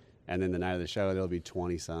then the night of the show there'll be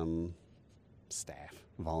 20-some staff,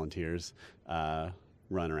 volunteers,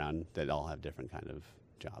 run around that all have different kind of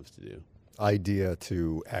jobs to do. Idea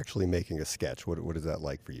to actually making a sketch. What is that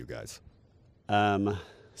like for you guys?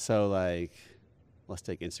 So let's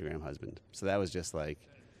take Instagram Husband. So that was just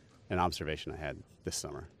an observation I had this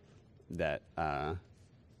summer that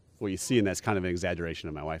what you see, and that's kind of an exaggeration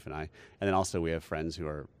of my wife and I. And then also we have friends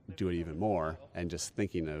who do it even more, and just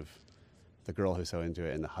thinking of the girl who's so into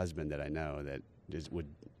it and the husband that I know that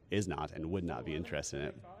is not and would not be interested in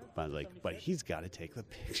it. But I was like, but he's got to take the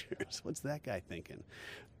pictures. What's that guy thinking?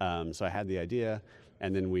 So I had the idea,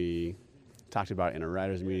 and then we talked about it in a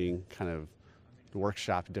writer's meeting, kind of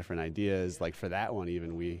workshopped different ideas. Like for that one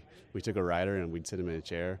even, we took a writer and we'd sit him in a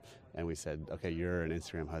chair and we said, okay, you're an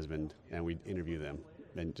Instagram husband, and we'd interview them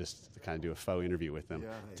and just kind of do a faux interview with them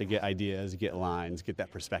to get ideas, get lines, get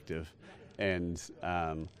that perspective. And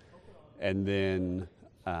then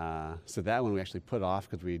so that one we actually put off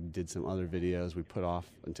because we did some other videos. We put off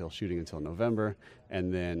shooting until November,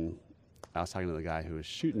 and then I was talking to the guy who was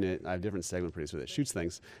shooting it. I have a different segment producer that shoots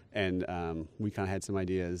things, and we kind of had some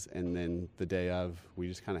ideas, and then the day of, we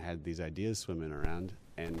just kind of had these ideas swimming around,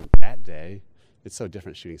 and that day, it's so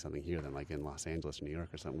different shooting something here than in Los Angeles or New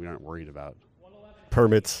York or something. We aren't worried about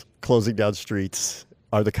permits, closing down streets.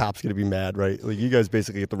 Are the cops going to be mad, right? You guys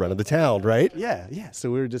basically get the run of the town, right? Yeah. So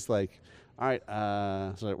we were just all right,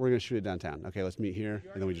 so we're going to shoot it downtown. Okay, let's meet here,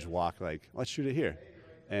 and then we just walk let's shoot it here.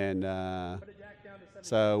 And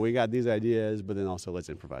so we got these ideas, but then also let's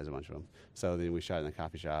improvise a bunch of them. So then we shot it in a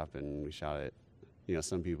coffee shop, and we shot it,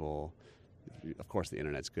 some people, of course, the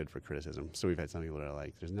internet's good for criticism. So we've had some people that are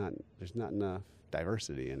like, there's not enough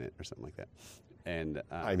diversity in it or something like that. And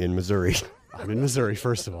I'm in Missouri. I'm in Missouri,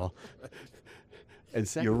 first of all. And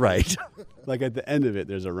second, You're right. Like at the end of it,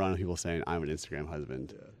 there's a run of people saying, I'm an Instagram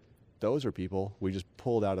husband. Yeah. Those are people we just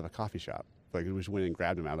pulled out of a coffee shop. Like we just went and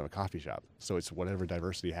grabbed them out of a coffee shop. So it's whatever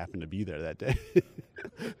diversity happened to be there that day.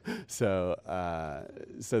 So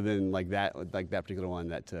then like that particular one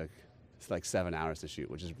that took like 7 hours to shoot,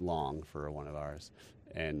 which is long for one of ours.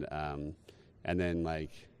 And then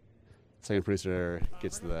like second producer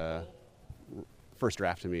gets the first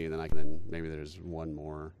draft to me, and then maybe there's one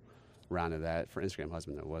more round of that for Instagram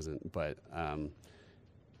husband that wasn't. But and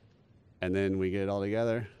then we get it all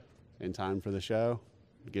together in time for the show,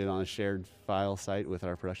 get it on a shared file site with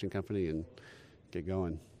our production company, and get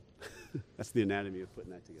going. That's the anatomy of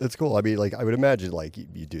putting that together. That's cool. I mean, like I would imagine, like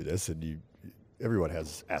you do this, and everyone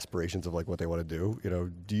has aspirations of like what they want to do. You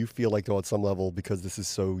know, do you feel like though at some level, because this is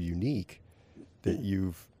so unique, that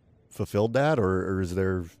you've fulfilled that, or is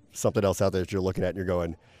there something else out there that you're looking at and you're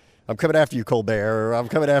going, I'm coming after you, Colbert, or I'm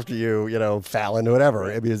coming after you, Fallon, or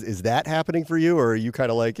whatever. I mean, is that happening for you, or are you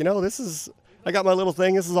kind of like, I got my little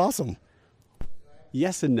thing, this is awesome?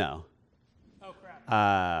 Yes and no. Oh,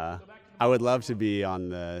 crap. I would love to be on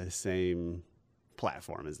the same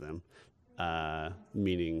platform as them,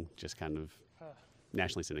 meaning just kind of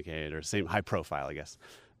nationally syndicated or same high profile, I guess.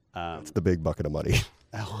 It's the big bucket of money.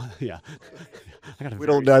 Yeah.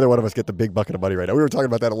 Neither one of us get the big bucket of money right now. We were talking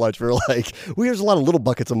about that at lunch. We were like, there's a lot of little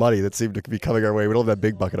buckets of money that seem to be coming our way. We don't have that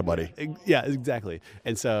big bucket of money. Yeah, exactly.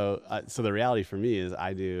 And so the reality for me is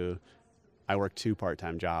I work 2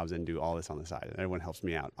 part-time jobs and do all this on the side, and everyone helps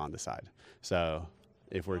me out on the side. So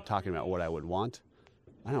if we're talking about what I would want,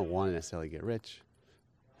 I don't want to necessarily get rich.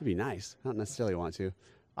 It'd be nice. I don't necessarily want to.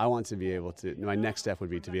 I want to be able to, my next step would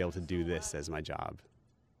be to be able to do this as my job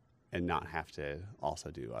and not have to also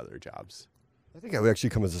do other jobs. I think it would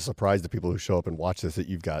actually come as a surprise to people who show up and watch this that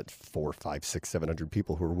you've got 400, 500, 600, 700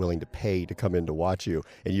 people who are willing to pay to come in to watch you,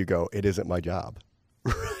 and you go, it isn't my job.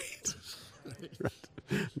 Right.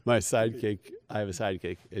 My sidekick, I have a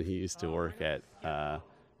sidekick, and he used to work at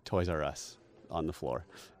Toys R Us on the floor.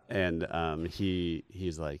 And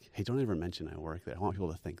he's like, hey, don't ever mention I work there. I want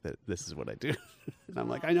people to think that this is what I do. And I'm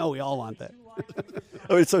like, I know, we all want that.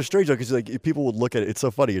 Oh, it's so strange, though, because like, people would look at it. It's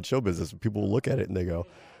so funny in show business. People will look at it and they go,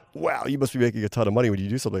 wow, you must be making a ton of money when you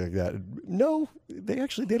do something like that. No, they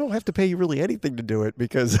don't have to pay you really anything to do it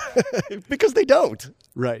because because they don't.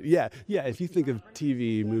 Right, yeah. Yeah, if you think of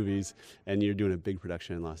TV, movies, and you're doing a big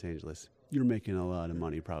production in Los Angeles, you're making a lot of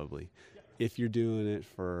money probably. If you're doing it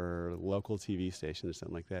for local TV stations or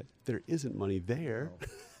something like that, there isn't money there.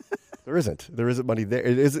 There isn't money there.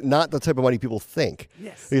 It is not the type of money people think.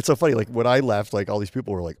 Yes. It's so funny. Like when I left, like all these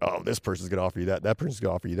people were like, oh, this person's going to offer you that. That person's going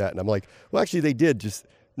to offer you that. And I'm like, well, actually they did, just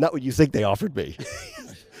not what you think they offered me.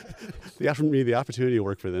 They offered me the opportunity to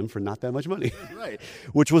work for them for not that much money. Right.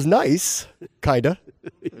 Which was nice, kind of.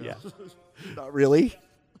 Yeah. Not really.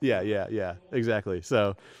 Yeah, exactly.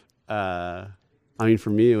 So, I mean, for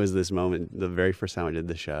me, it was this moment, the very first time I did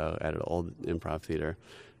the show at an old improv theater,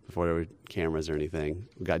 before there were cameras or anything.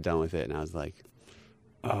 We got done with it, and I was like,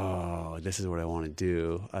 oh, this is what I want to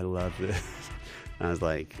do. I love this. And I was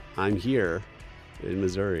like, I'm here in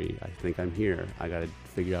Missouri. I think I'm here. I got to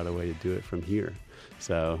figure out a way to do it from here.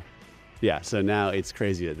 So, yeah, so now it's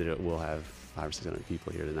crazy that we'll have 500 or 600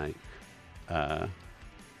 people here tonight.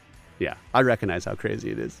 Yeah, I recognize how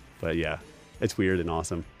crazy it is. But, yeah, it's weird and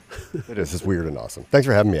awesome. It is. It's weird and awesome. Thanks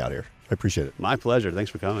for having me out here. I appreciate it. My pleasure.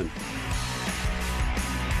 Thanks for coming.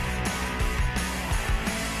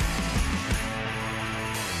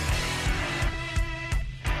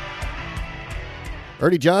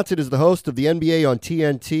 Ernie Johnson is the host of the NBA on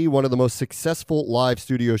TNT, one of the most successful live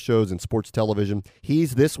studio shows in sports television.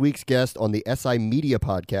 He's this week's guest on the SI Media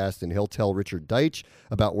podcast, and he'll tell Richard Deitch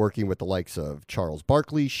about working with the likes of Charles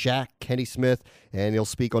Barkley, Shaq, Kenny Smith, and he'll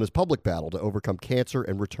speak on his public battle to overcome cancer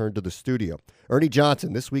and return to the studio. Ernie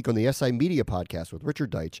Johnson, this week on the SI Media podcast with Richard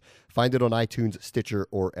Deitch. Find it on iTunes, Stitcher,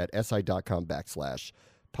 or at si.com/podcast.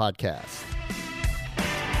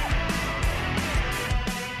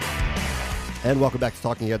 And welcome back to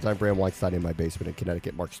Talking Heads. I'm Bram Weinstein in my basement in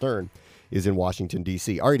Connecticut. Mark Stern is in Washington,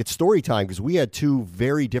 D.C. All right, it's story time because we had 2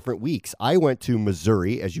 very different weeks. I went to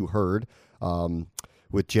Missouri, as you heard,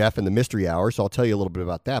 with Jeff and the Mystery Hour, so I'll tell you a little bit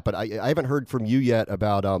about that. But I haven't heard from you yet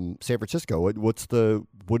about San Francisco. What's your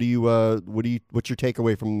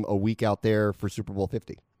takeaway from a week out there for Super Bowl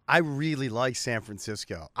 50? I really like San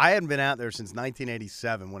Francisco. I hadn't been out there since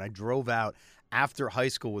 1987 when I drove out after high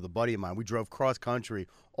school with a buddy of mine. We drove cross country.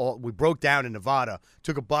 We broke down in Nevada,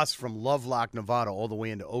 took a bus from Lovelock, Nevada, all the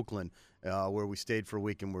way into Oakland, where we stayed for a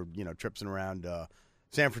week and we're tripsing around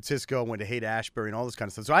San Francisco, went to Haight-Ashbury and all this kind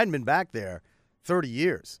of stuff. So I hadn't been back there 30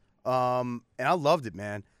 years, and I loved it,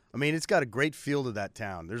 man. I mean, it's got a great feel to that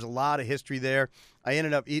town. There's a lot of history there. I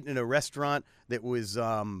ended up eating at a restaurant that was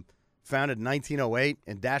founded in 1908,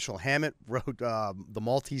 and Dashiell Hammett wrote The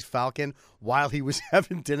Maltese Falcon while he was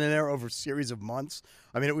having dinner there over a series of months.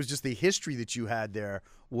 I mean, it was just the history that you had there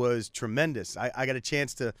was tremendous. I got a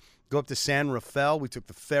chance to go up to San Rafael. We took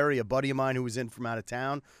the ferry, a buddy of mine who was in from out of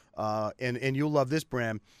town, and you'll love this,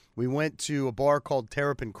 Bram. We went to a bar called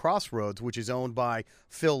Terrapin Crossroads, which is owned by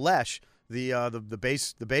Phil Lesh, the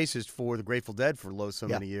bassist for the Grateful Dead for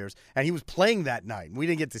many years, and he was playing that night. We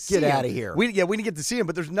didn't get to see him. Get out of here. We didn't get to see him,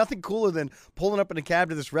 but there's nothing cooler than pulling up in a cab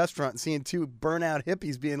to this restaurant and seeing two burnout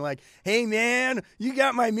hippies being like, "Hey man, you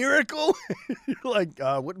got my miracle?" You're like,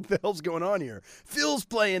 what the hell's going on here? Phil's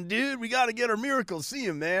playing, dude. We got to get our miracle. See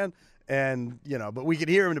him, man. And but we could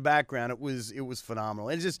hear him in the background. It was phenomenal.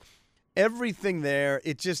 And it's just everything there,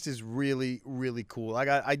 it just is really, really cool.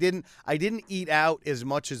 I didn't eat out as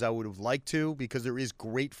much as I would have liked to because there is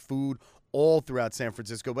great food all throughout San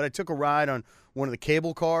Francisco. But I took a ride on one of the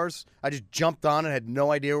cable cars. I just jumped on it, had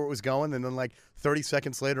no idea where it was going, and then like 30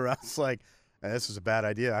 seconds later, I was like, this is a bad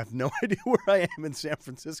idea. I have no idea where I am in San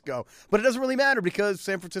Francisco. But it doesn't really matter because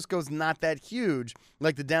San Francisco is not that huge,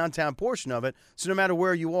 like the downtown portion of it. So no matter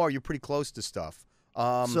where you are, you're pretty close to stuff.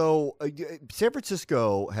 San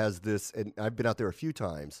Francisco has this, and I've been out there a few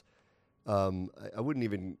times. I wouldn't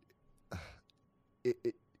even.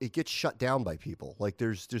 It gets shut down by people. Like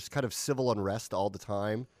there's kind of civil unrest all the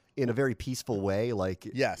time in a very peaceful way. Like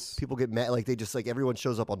yes, people get mad. Like they just everyone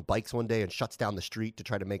shows up on bikes one day and shuts down the street to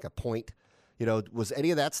try to make a point. Was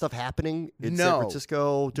any of that stuff happening in San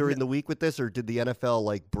Francisco during the week with this, or did the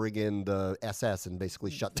NFL bring in the SS and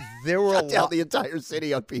basically shut down the entire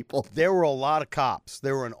city on people? There were a lot of cops.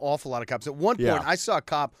 There were an awful lot of cops. At one point, I saw a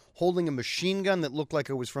cop holding a machine gun that looked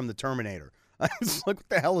like it was from the Terminator. I was like, what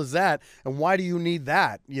the hell is that? And why do you need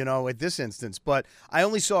that, at this instance? But I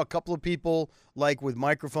only saw a couple of people with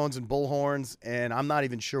microphones and bullhorns, and I'm not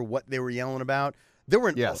even sure what they were yelling about. There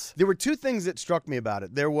were two things that struck me about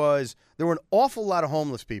it. There were an awful lot of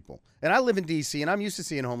homeless people. And I live in D.C., and I'm used to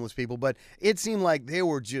seeing homeless people, but it seemed like there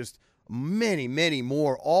were just many, many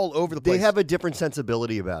more all over the place. They have a different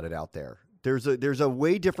sensibility about it out there. There's a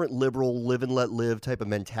way different liberal live and let live type of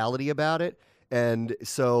mentality about it. And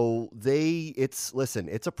so it's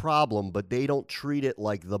a problem, but they don't treat it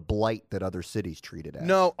like the blight that other cities treat it as.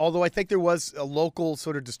 No, although I think there was a local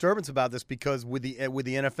sort of disturbance about this because with the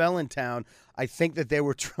NFL in town, I think that they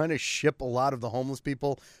were trying to ship a lot of the homeless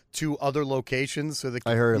people to other locations. So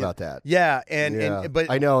I heard about that. Yeah, but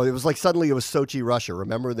I know it was suddenly it was Sochi, Russia.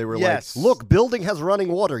 Remember they were yes. Look, building has running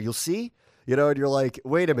water. You'll see. And you're like,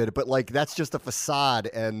 wait a minute, but that's just a facade,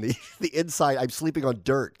 and the inside, I'm sleeping on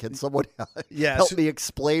dirt. Can someone help me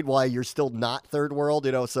explain why you're still not third world?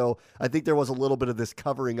 So I think there was a little bit of this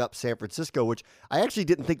covering up San Francisco, which I actually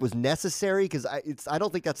didn't think was necessary because I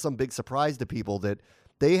don't think that's some big surprise to people that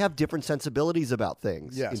they have different sensibilities about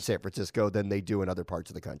things in San Francisco than they do in other parts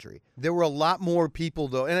of the country. There were a lot more people,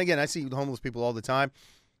 though, and again, I see homeless people all the time,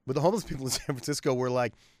 but the homeless people in San Francisco were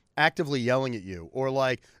actively yelling at you or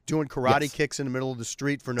doing karate kicks in the middle of the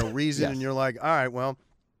street for no reason. And you're like, all right, well,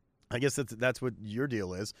 I guess that's what your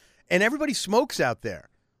deal is. And everybody smokes out there.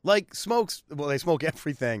 They smoke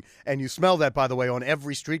everything. And you smell that, by the way, on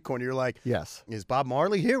every street corner. You're like, yes, is Bob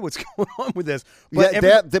Marley here? What's going on with this?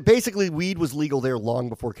 But basically weed was legal there long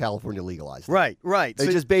before California legalized it. Right.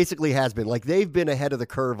 It just basically has been. They've been ahead of the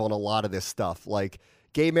curve on a lot of this stuff.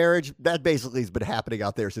 Gay marriage, that basically has been happening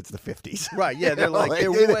out there since the 50s. Right, yeah. They're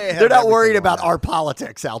they're way ahead. They're not worried about our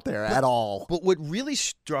politics out there at all. But what really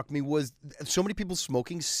struck me was so many people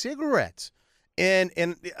smoking cigarettes. And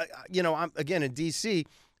I'm again in D.C.,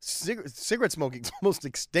 cigarette smoking is almost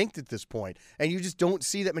extinct at this point. And you just don't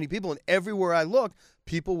see that many people. And everywhere I looked,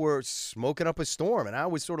 people were smoking up a storm. And I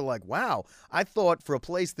was sort of like, wow. I thought for a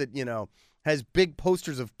place that, has big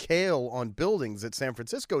posters of kale on buildings that San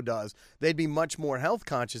Francisco does, they'd be much more health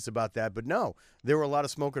conscious about that. But no, there were a lot of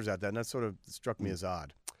smokers out there, and that sort of struck me as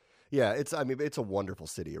odd. Yeah, it's a wonderful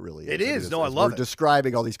city. It really is. It is. I love it. We're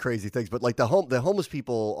describing all these crazy things, but the homeless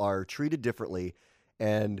people are treated differently,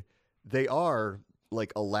 and they are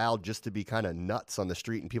allowed just to be kind of nuts on the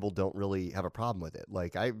street, and people don't really have a problem with it.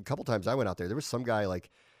 A couple times I went out there was some guy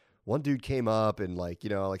one dude came up and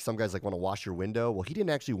some guys want to wash your window. Well, he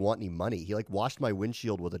didn't actually want any money. He washed my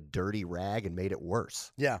windshield with a dirty rag and made it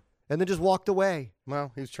worse. Yeah. And then just walked away.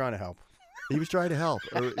 Well, he was trying to help. He was trying to help.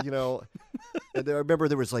 Or, and I remember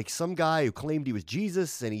there was like some guy who claimed he was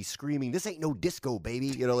Jesus, and he's screaming, "This ain't no disco,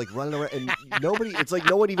 baby!" Like running around, and nobody. It's like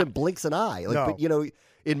no one even blinks an eye. Like, No.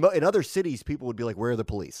 but in other cities, people would be like, "Where are the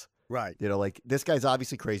police?" Right. Like this guy's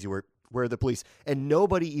obviously crazy. Where are the police? And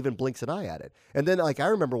nobody even blinks an eye at it. And then like I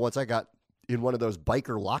remember once I got in one of those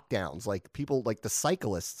biker lockdowns, like people like the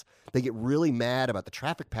cyclists, they get really mad about the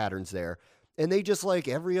traffic patterns there. And they just like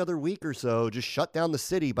every other week or so just shut down the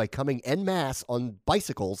city by coming en masse on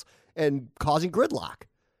bicycles and causing gridlock.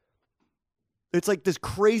 It's like this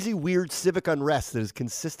crazy, weird civic unrest that is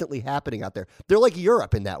consistently happening out there. They're like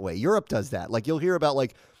Europe in that way. Europe does that. Like you'll hear about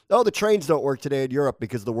like, oh, the trains don't work today in Europe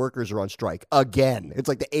because the workers are on strike. Again. It's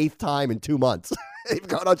like the 8th time in 2 months. They've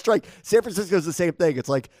gone on strike. San Francisco's the same thing. It's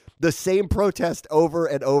like the same protest over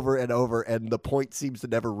and over and over, and the point seems to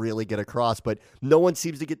never really get across, but no one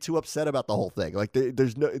seems to get too upset about the whole thing. Like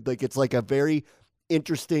there's no, like it's like a very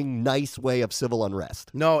interesting, nice way of civil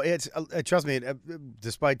unrest. No, it's trust me,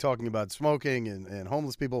 despite talking about smoking and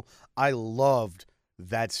homeless people, I loved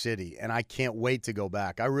that city, and I can't wait to go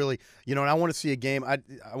back. I really, and I want to see a game. I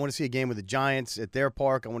want to see a game with the Giants at their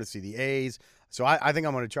park. I want to see the A's. So I think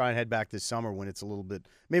I'm going to try and head back this summer when it's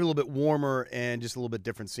maybe a little bit warmer and just a little bit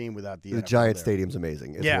different scene without the NFL Giant there. Stadium's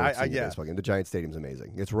amazing. It's the Giant Stadium's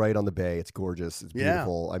amazing. It's right on the bay. It's gorgeous. It's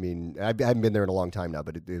beautiful. Yeah. I mean, I haven't been there in a long time now,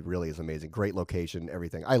 but it really is amazing. Great location,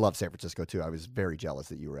 everything. I love San Francisco too. I was very jealous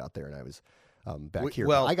that you were out there and I was back here.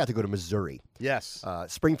 Well, I got to go to Missouri. Yes.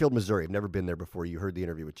 Springfield, Missouri. I've never been there before. You heard the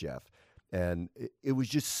interview with Jeff. And it was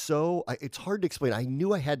just so, it's hard to explain. I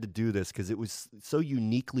knew I had to do this because it was so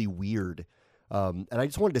uniquely weird. And I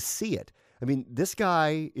just wanted to see it. I mean, this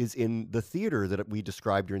guy is in the theater that we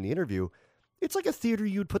described during the interview. It's like a theater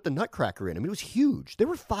you'd put the Nutcracker in. I mean, it was huge. There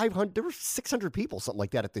were 600 people, something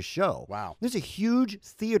like that at this show. Wow. There's a huge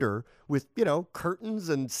theater with, curtains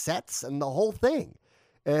and sets and the whole thing.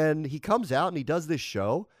 And he comes out and he does this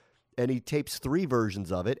show. And he tapes 3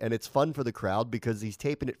 versions of it, and it's fun for the crowd because he's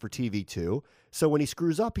taping it for TV too. So when he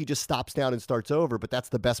screws up, he just stops down and starts over, but that's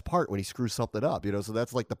the best part when he screws something up, so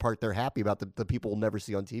that's like the part they're happy about, the people will never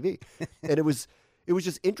see on TV. And it was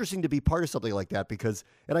just interesting to be part of something like that because,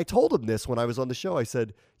 and I told him this when I was on the show, I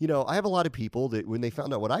said, I have a lot of people that when they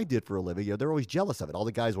found out what I did for a living, they're always jealous of it. All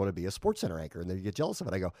the guys want to be a Sports Center anchor, and they get jealous of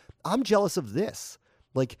it. I go, I'm jealous of this.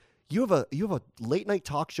 Like, you have a late night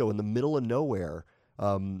talk show in the middle of nowhere,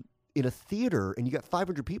 in a theater, and you got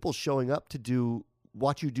 500 people showing up to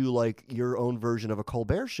watch you do like your own version of a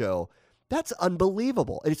Colbert show. That's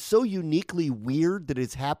unbelievable. And it's so uniquely weird that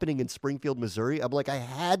it's happening in Springfield, Missouri. I'm like, I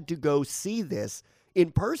had to go see this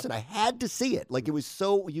in person. I had to see it. Like, it was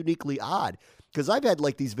so uniquely odd because I've had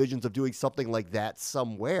like these visions of doing something like that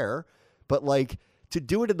somewhere, but like to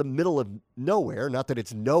do it in the middle of nowhere, not that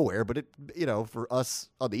it's nowhere, but it, for us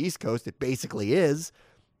on the East Coast, it basically is.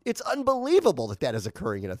 It's unbelievable that is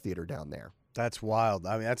occurring in a theater down there. That's wild.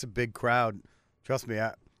 I mean, that's a big crowd. Trust me,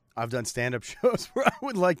 I've done stand-up shows where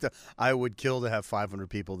I would kill to have 500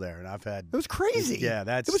 people there, and I've had. It was crazy. Yeah,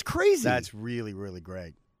 it was crazy. That's really, really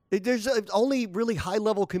great. There's only really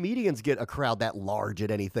high-level comedians get a crowd that large at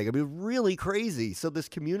anything. I mean, really crazy. So this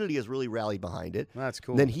community has really rallied behind it. That's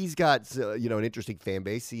cool. And then he's got an interesting fan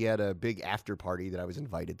base. He had a big after party that I was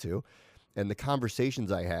invited to, and the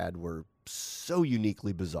conversations I had were so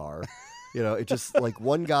uniquely bizarre. It just like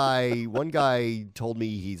one guy told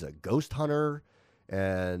me he's a ghost hunter,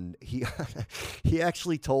 and he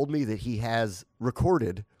actually told me that he has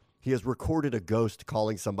recorded a ghost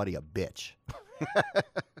calling somebody a bitch.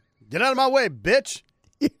 Get out of my way, bitch.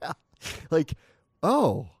 Yeah. Like,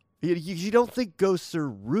 oh, you don't think ghosts are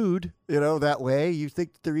rude, that way. You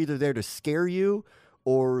think they're either there to scare you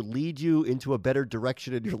or lead you into a better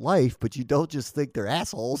direction in your life, but you don't just think they're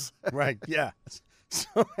assholes. Right, yeah.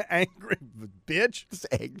 So angry, bitch.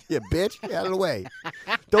 Yeah, bitch, get out of the way.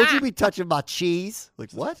 Don't you be touching my cheese.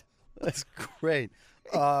 Like, what? That's great.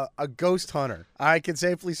 A ghost hunter. I can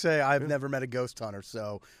safely say I've never met a ghost hunter,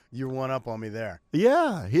 so you're one up on me there.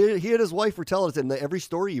 Yeah, he and his wife were telling us, and every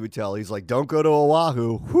story you would tell, he's like, don't go to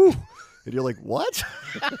Oahu. Whew. And you're like, what?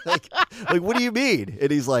 like, what do you mean?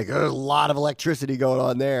 And he's like, there's a lot of electricity going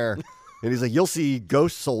on there. And he's like, you'll see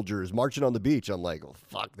ghost soldiers marching on the beach. I'm like, well,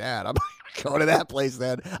 fuck that. I'm not going to that place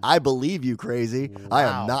then. I believe you, crazy. Wow. I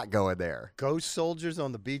am not going there. Ghost soldiers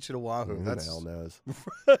on the beach at Oahu. Who the hell knows?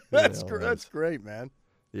 That's great, man.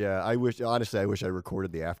 Yeah, I wish I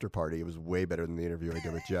recorded the after party. It was way better than the interview I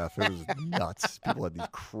did with Jeff. It was nuts. People had these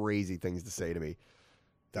crazy things to say to me.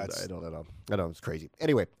 I don't know. I know, it's crazy.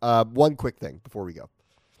 Anyway, one quick thing before we go.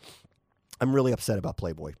 I'm really upset about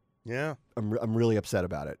Playboy. Yeah. I'm really upset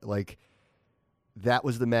about it. Like, that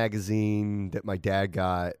was the magazine that my dad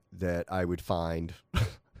got that I would find.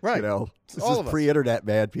 Right. You know, this All is of us. pre-internet,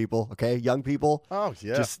 man, people. Okay, young people. Oh,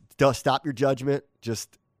 yeah. Just stop your judgment.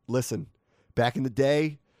 Just listen. Back in the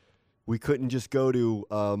day, we couldn't just go to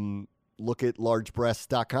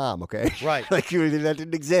lookatlargebreasts.com, okay? Right. Like that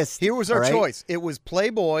didn't exist. Here was our all right? choice. It was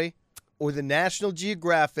Playboy or the National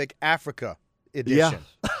Geographic Africa edition.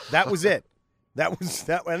 Yeah. That was it. That was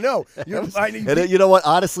that. I know. And you know what?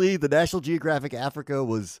 Honestly, the National Geographic Africa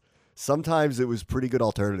was sometimes it was pretty good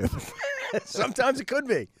alternative. Sometimes it could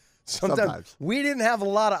be. Sometimes. We didn't have a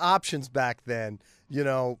lot of options back then. You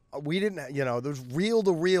know, we didn't, you know, there's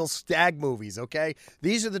reel-to-reel stag movies, okay?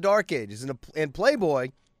 These are the dark ages. And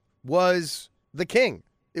Playboy was the king.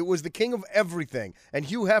 It was the king of everything. And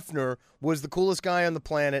Hugh Hefner was the coolest guy on the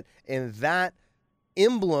planet. And that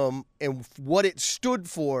emblem and what it stood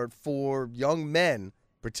for young men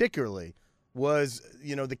particularly was,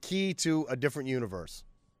 you know, the key to a different universe.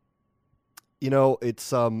 You know,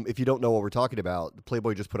 it's if you don't know what we're talking about,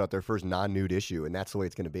 Playboy just put out their first non-nude issue, and that's the way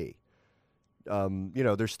it's going to be. You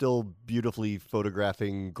know, they're still beautifully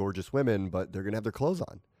photographing gorgeous women, but they're going to have their clothes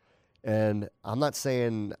on. And I'm not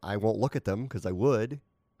saying I won't look at them, because I would,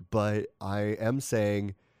 but I am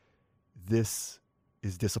saying this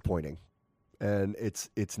is disappointing. And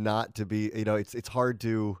it's not to be, you know, it's hard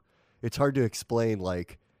to explain.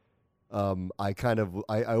 Like, I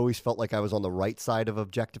always felt like I was on the right side of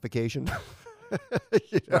objectification.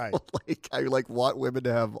 You know, Right. Like I want women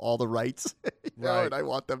to have all the rights, you know, Right. and I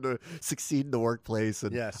want them to succeed in the workplace.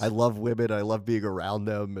 And Yes. I love women. I love being around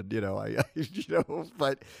them, and you know,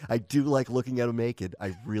 but I do like looking at them naked.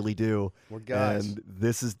 I really do. We're guys.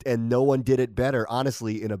 And no one did it better,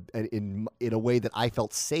 honestly, in a way that I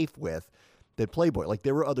felt safe with than Playboy. Like,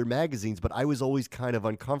 there were other magazines, but I was always kind of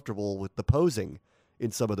uncomfortable with the posing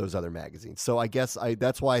in some of those other magazines. So I guess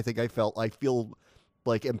that's why I think I feel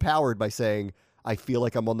like empowered by saying I feel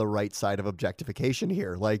like I'm on the right side of objectification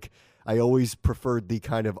here. Like, I always preferred the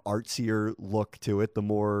kind of artsier look to it, the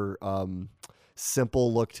more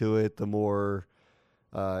simple look to it, the more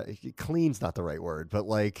clean's not the right word, but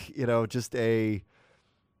like, you know, just the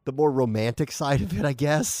more romantic side of it, I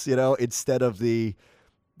guess, you know, instead of the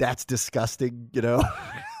that's disgusting, you know,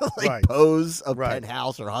 like Right. Pose of Right.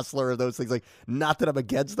 Penthouse or Hustler or those things. Like, not that I'm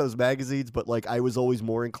against those magazines, but like I was always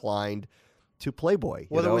more inclined to Playboy.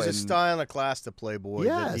 Well, you there know, was a and style and a class to Playboy.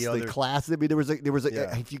 yes, that the other, class. I mean, there was a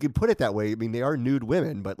Yeah. if you could put it that way. I mean, they are nude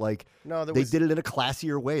women, but like No, there they was did it in a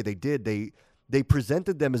classier way. They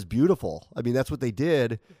presented them as beautiful. I mean, that's what they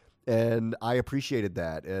did, and I appreciated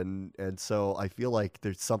that. And so I feel like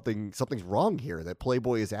there's something's wrong here. That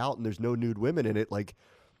Playboy is out and there's no nude women in it. Like,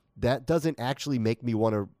 that doesn't actually make me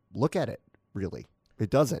want to look at it. Really, it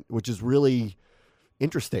doesn't. Which is really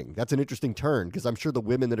interesting. That's an interesting turn, because I'm sure the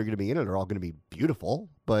women that are going to be in it are all going to be beautiful,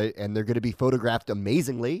 and they're going to be photographed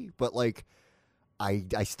amazingly. But like, I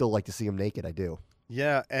still like to see them naked. I do.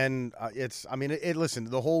 Yeah, and listen,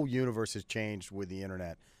 the whole universe has changed with the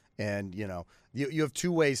internet, and you know, you have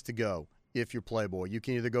two ways to go. If you're Playboy, you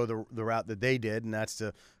can either go the route that they did, and that's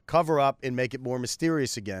to cover up and make it more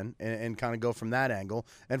mysterious again, and kind of go from that angle.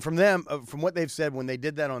 And from them, from what they've said, when they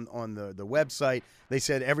did that on the website, they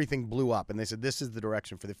said everything blew up, and they said this is the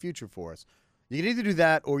direction for the future for us. You can either do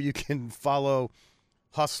that, or you can follow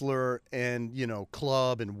Hustler and, you know,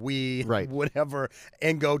 Club and Right. whatever,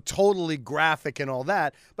 and go totally graphic and all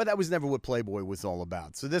that. But that was never what Playboy was all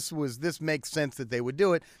about. So this makes sense that they would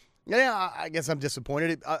do it. Yeah, I guess I'm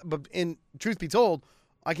disappointed. But in truth be told,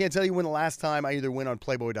 I can't tell you when the last time I either went on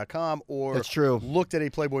Playboy.com or That's true. looked at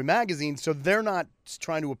a Playboy magazine. So they're not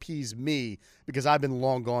trying to appease me, because I've been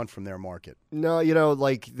long gone from their market. No, you know,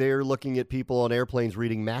 like they're looking at people on airplanes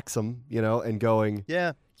reading Maxim, you know, and going,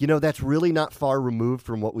 Yeah. you know, that's really not far removed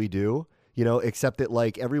from what we do, you know, except that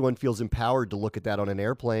like everyone feels empowered to look at that on an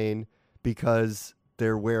airplane because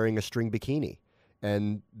they're wearing a string bikini.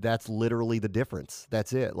 And that's literally the difference.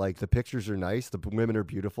 That's it. Like, the pictures are nice. The women are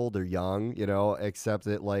beautiful. They're young, you know, except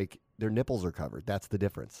that like their nipples are covered. That's the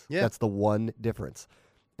difference. Yeah. That's the one difference.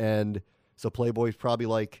 And so Playboy's probably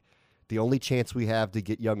like, the only chance we have to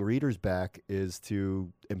get young readers back is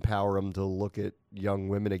to empower them to look at young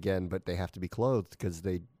women again, but they have to be clothed, because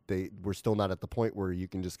we're still not at the point where you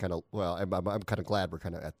can just kind of, well, I'm kind of glad we're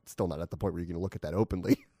kind of still not at the point where you can look at that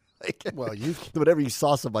openly. Like, Well, whenever you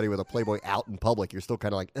saw somebody with a Playboy out in public, you're still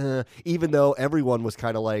kind of like, even though everyone was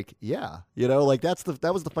kind of like, yeah, you know, like that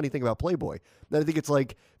was the funny thing about Playboy. And I think it's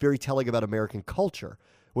like very telling about American culture,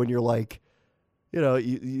 when you're like, you know,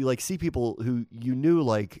 you like see people who you knew,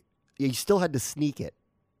 like, you still had to sneak it,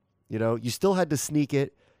 you know, you still had to sneak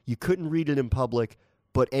it. You couldn't read it in public,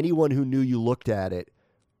 but anyone who knew you looked at it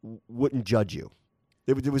wouldn't judge you.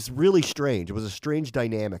 It was really strange. It was a strange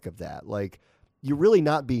dynamic of that. Like, you're really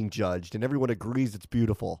not being judged, and everyone agrees it's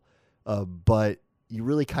beautiful, but you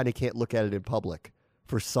really kind of can't look at it in public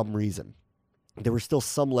for some reason. There was still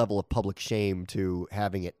some level of public shame to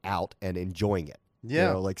having it out and enjoying it.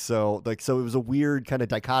 Yeah. So it was a weird kind of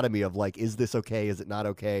dichotomy of like, is this okay? Is it not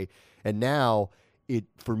okay? And now it,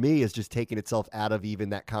 for me, is just taking itself out of even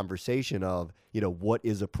that conversation of, what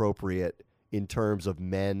is appropriate in terms of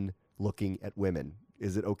men looking at women.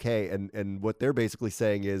 Is it okay? And what they're basically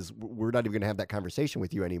saying is, we're not even going to have that conversation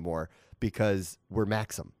with you anymore because we're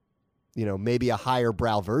Maxim. Maybe a higher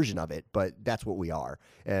brow version of it, but that's what we are.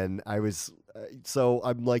 And I was, so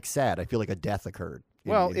I'm like sad. I feel like a death occurred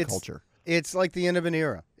in culture. It's like the end of an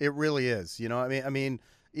era. It really is. I mean,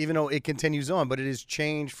 even though it continues on, but it has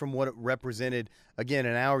changed from what it represented, again,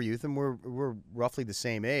 in our youth, and we're roughly the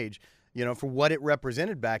same age, for what it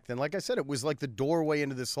represented back then. Like I said, it was like the doorway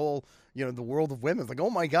into this whole, the world of women. It's like, oh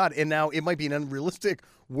my God. And now it might be an unrealistic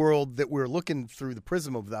world that we're looking through the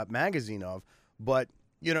prism of that magazine of, but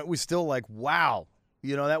it was still like, wow,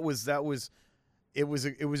 it was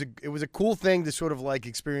a cool thing to sort of like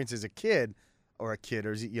experience as a kid or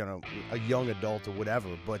a young adult or whatever.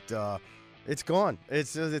 But it's gone.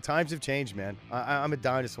 It's the times have changed, man. I'm a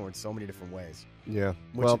dinosaur in so many different ways. Yeah.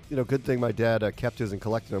 Well, good thing my dad kept his and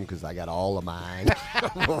collected them because I got all of mine.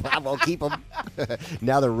 I won't keep them.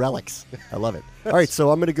 Now they're relics. I love it. All right,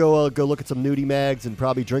 so I'm going to go look at some nudie mags and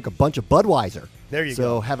probably drink a bunch of Budweiser. There you go.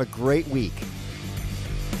 So have a great week.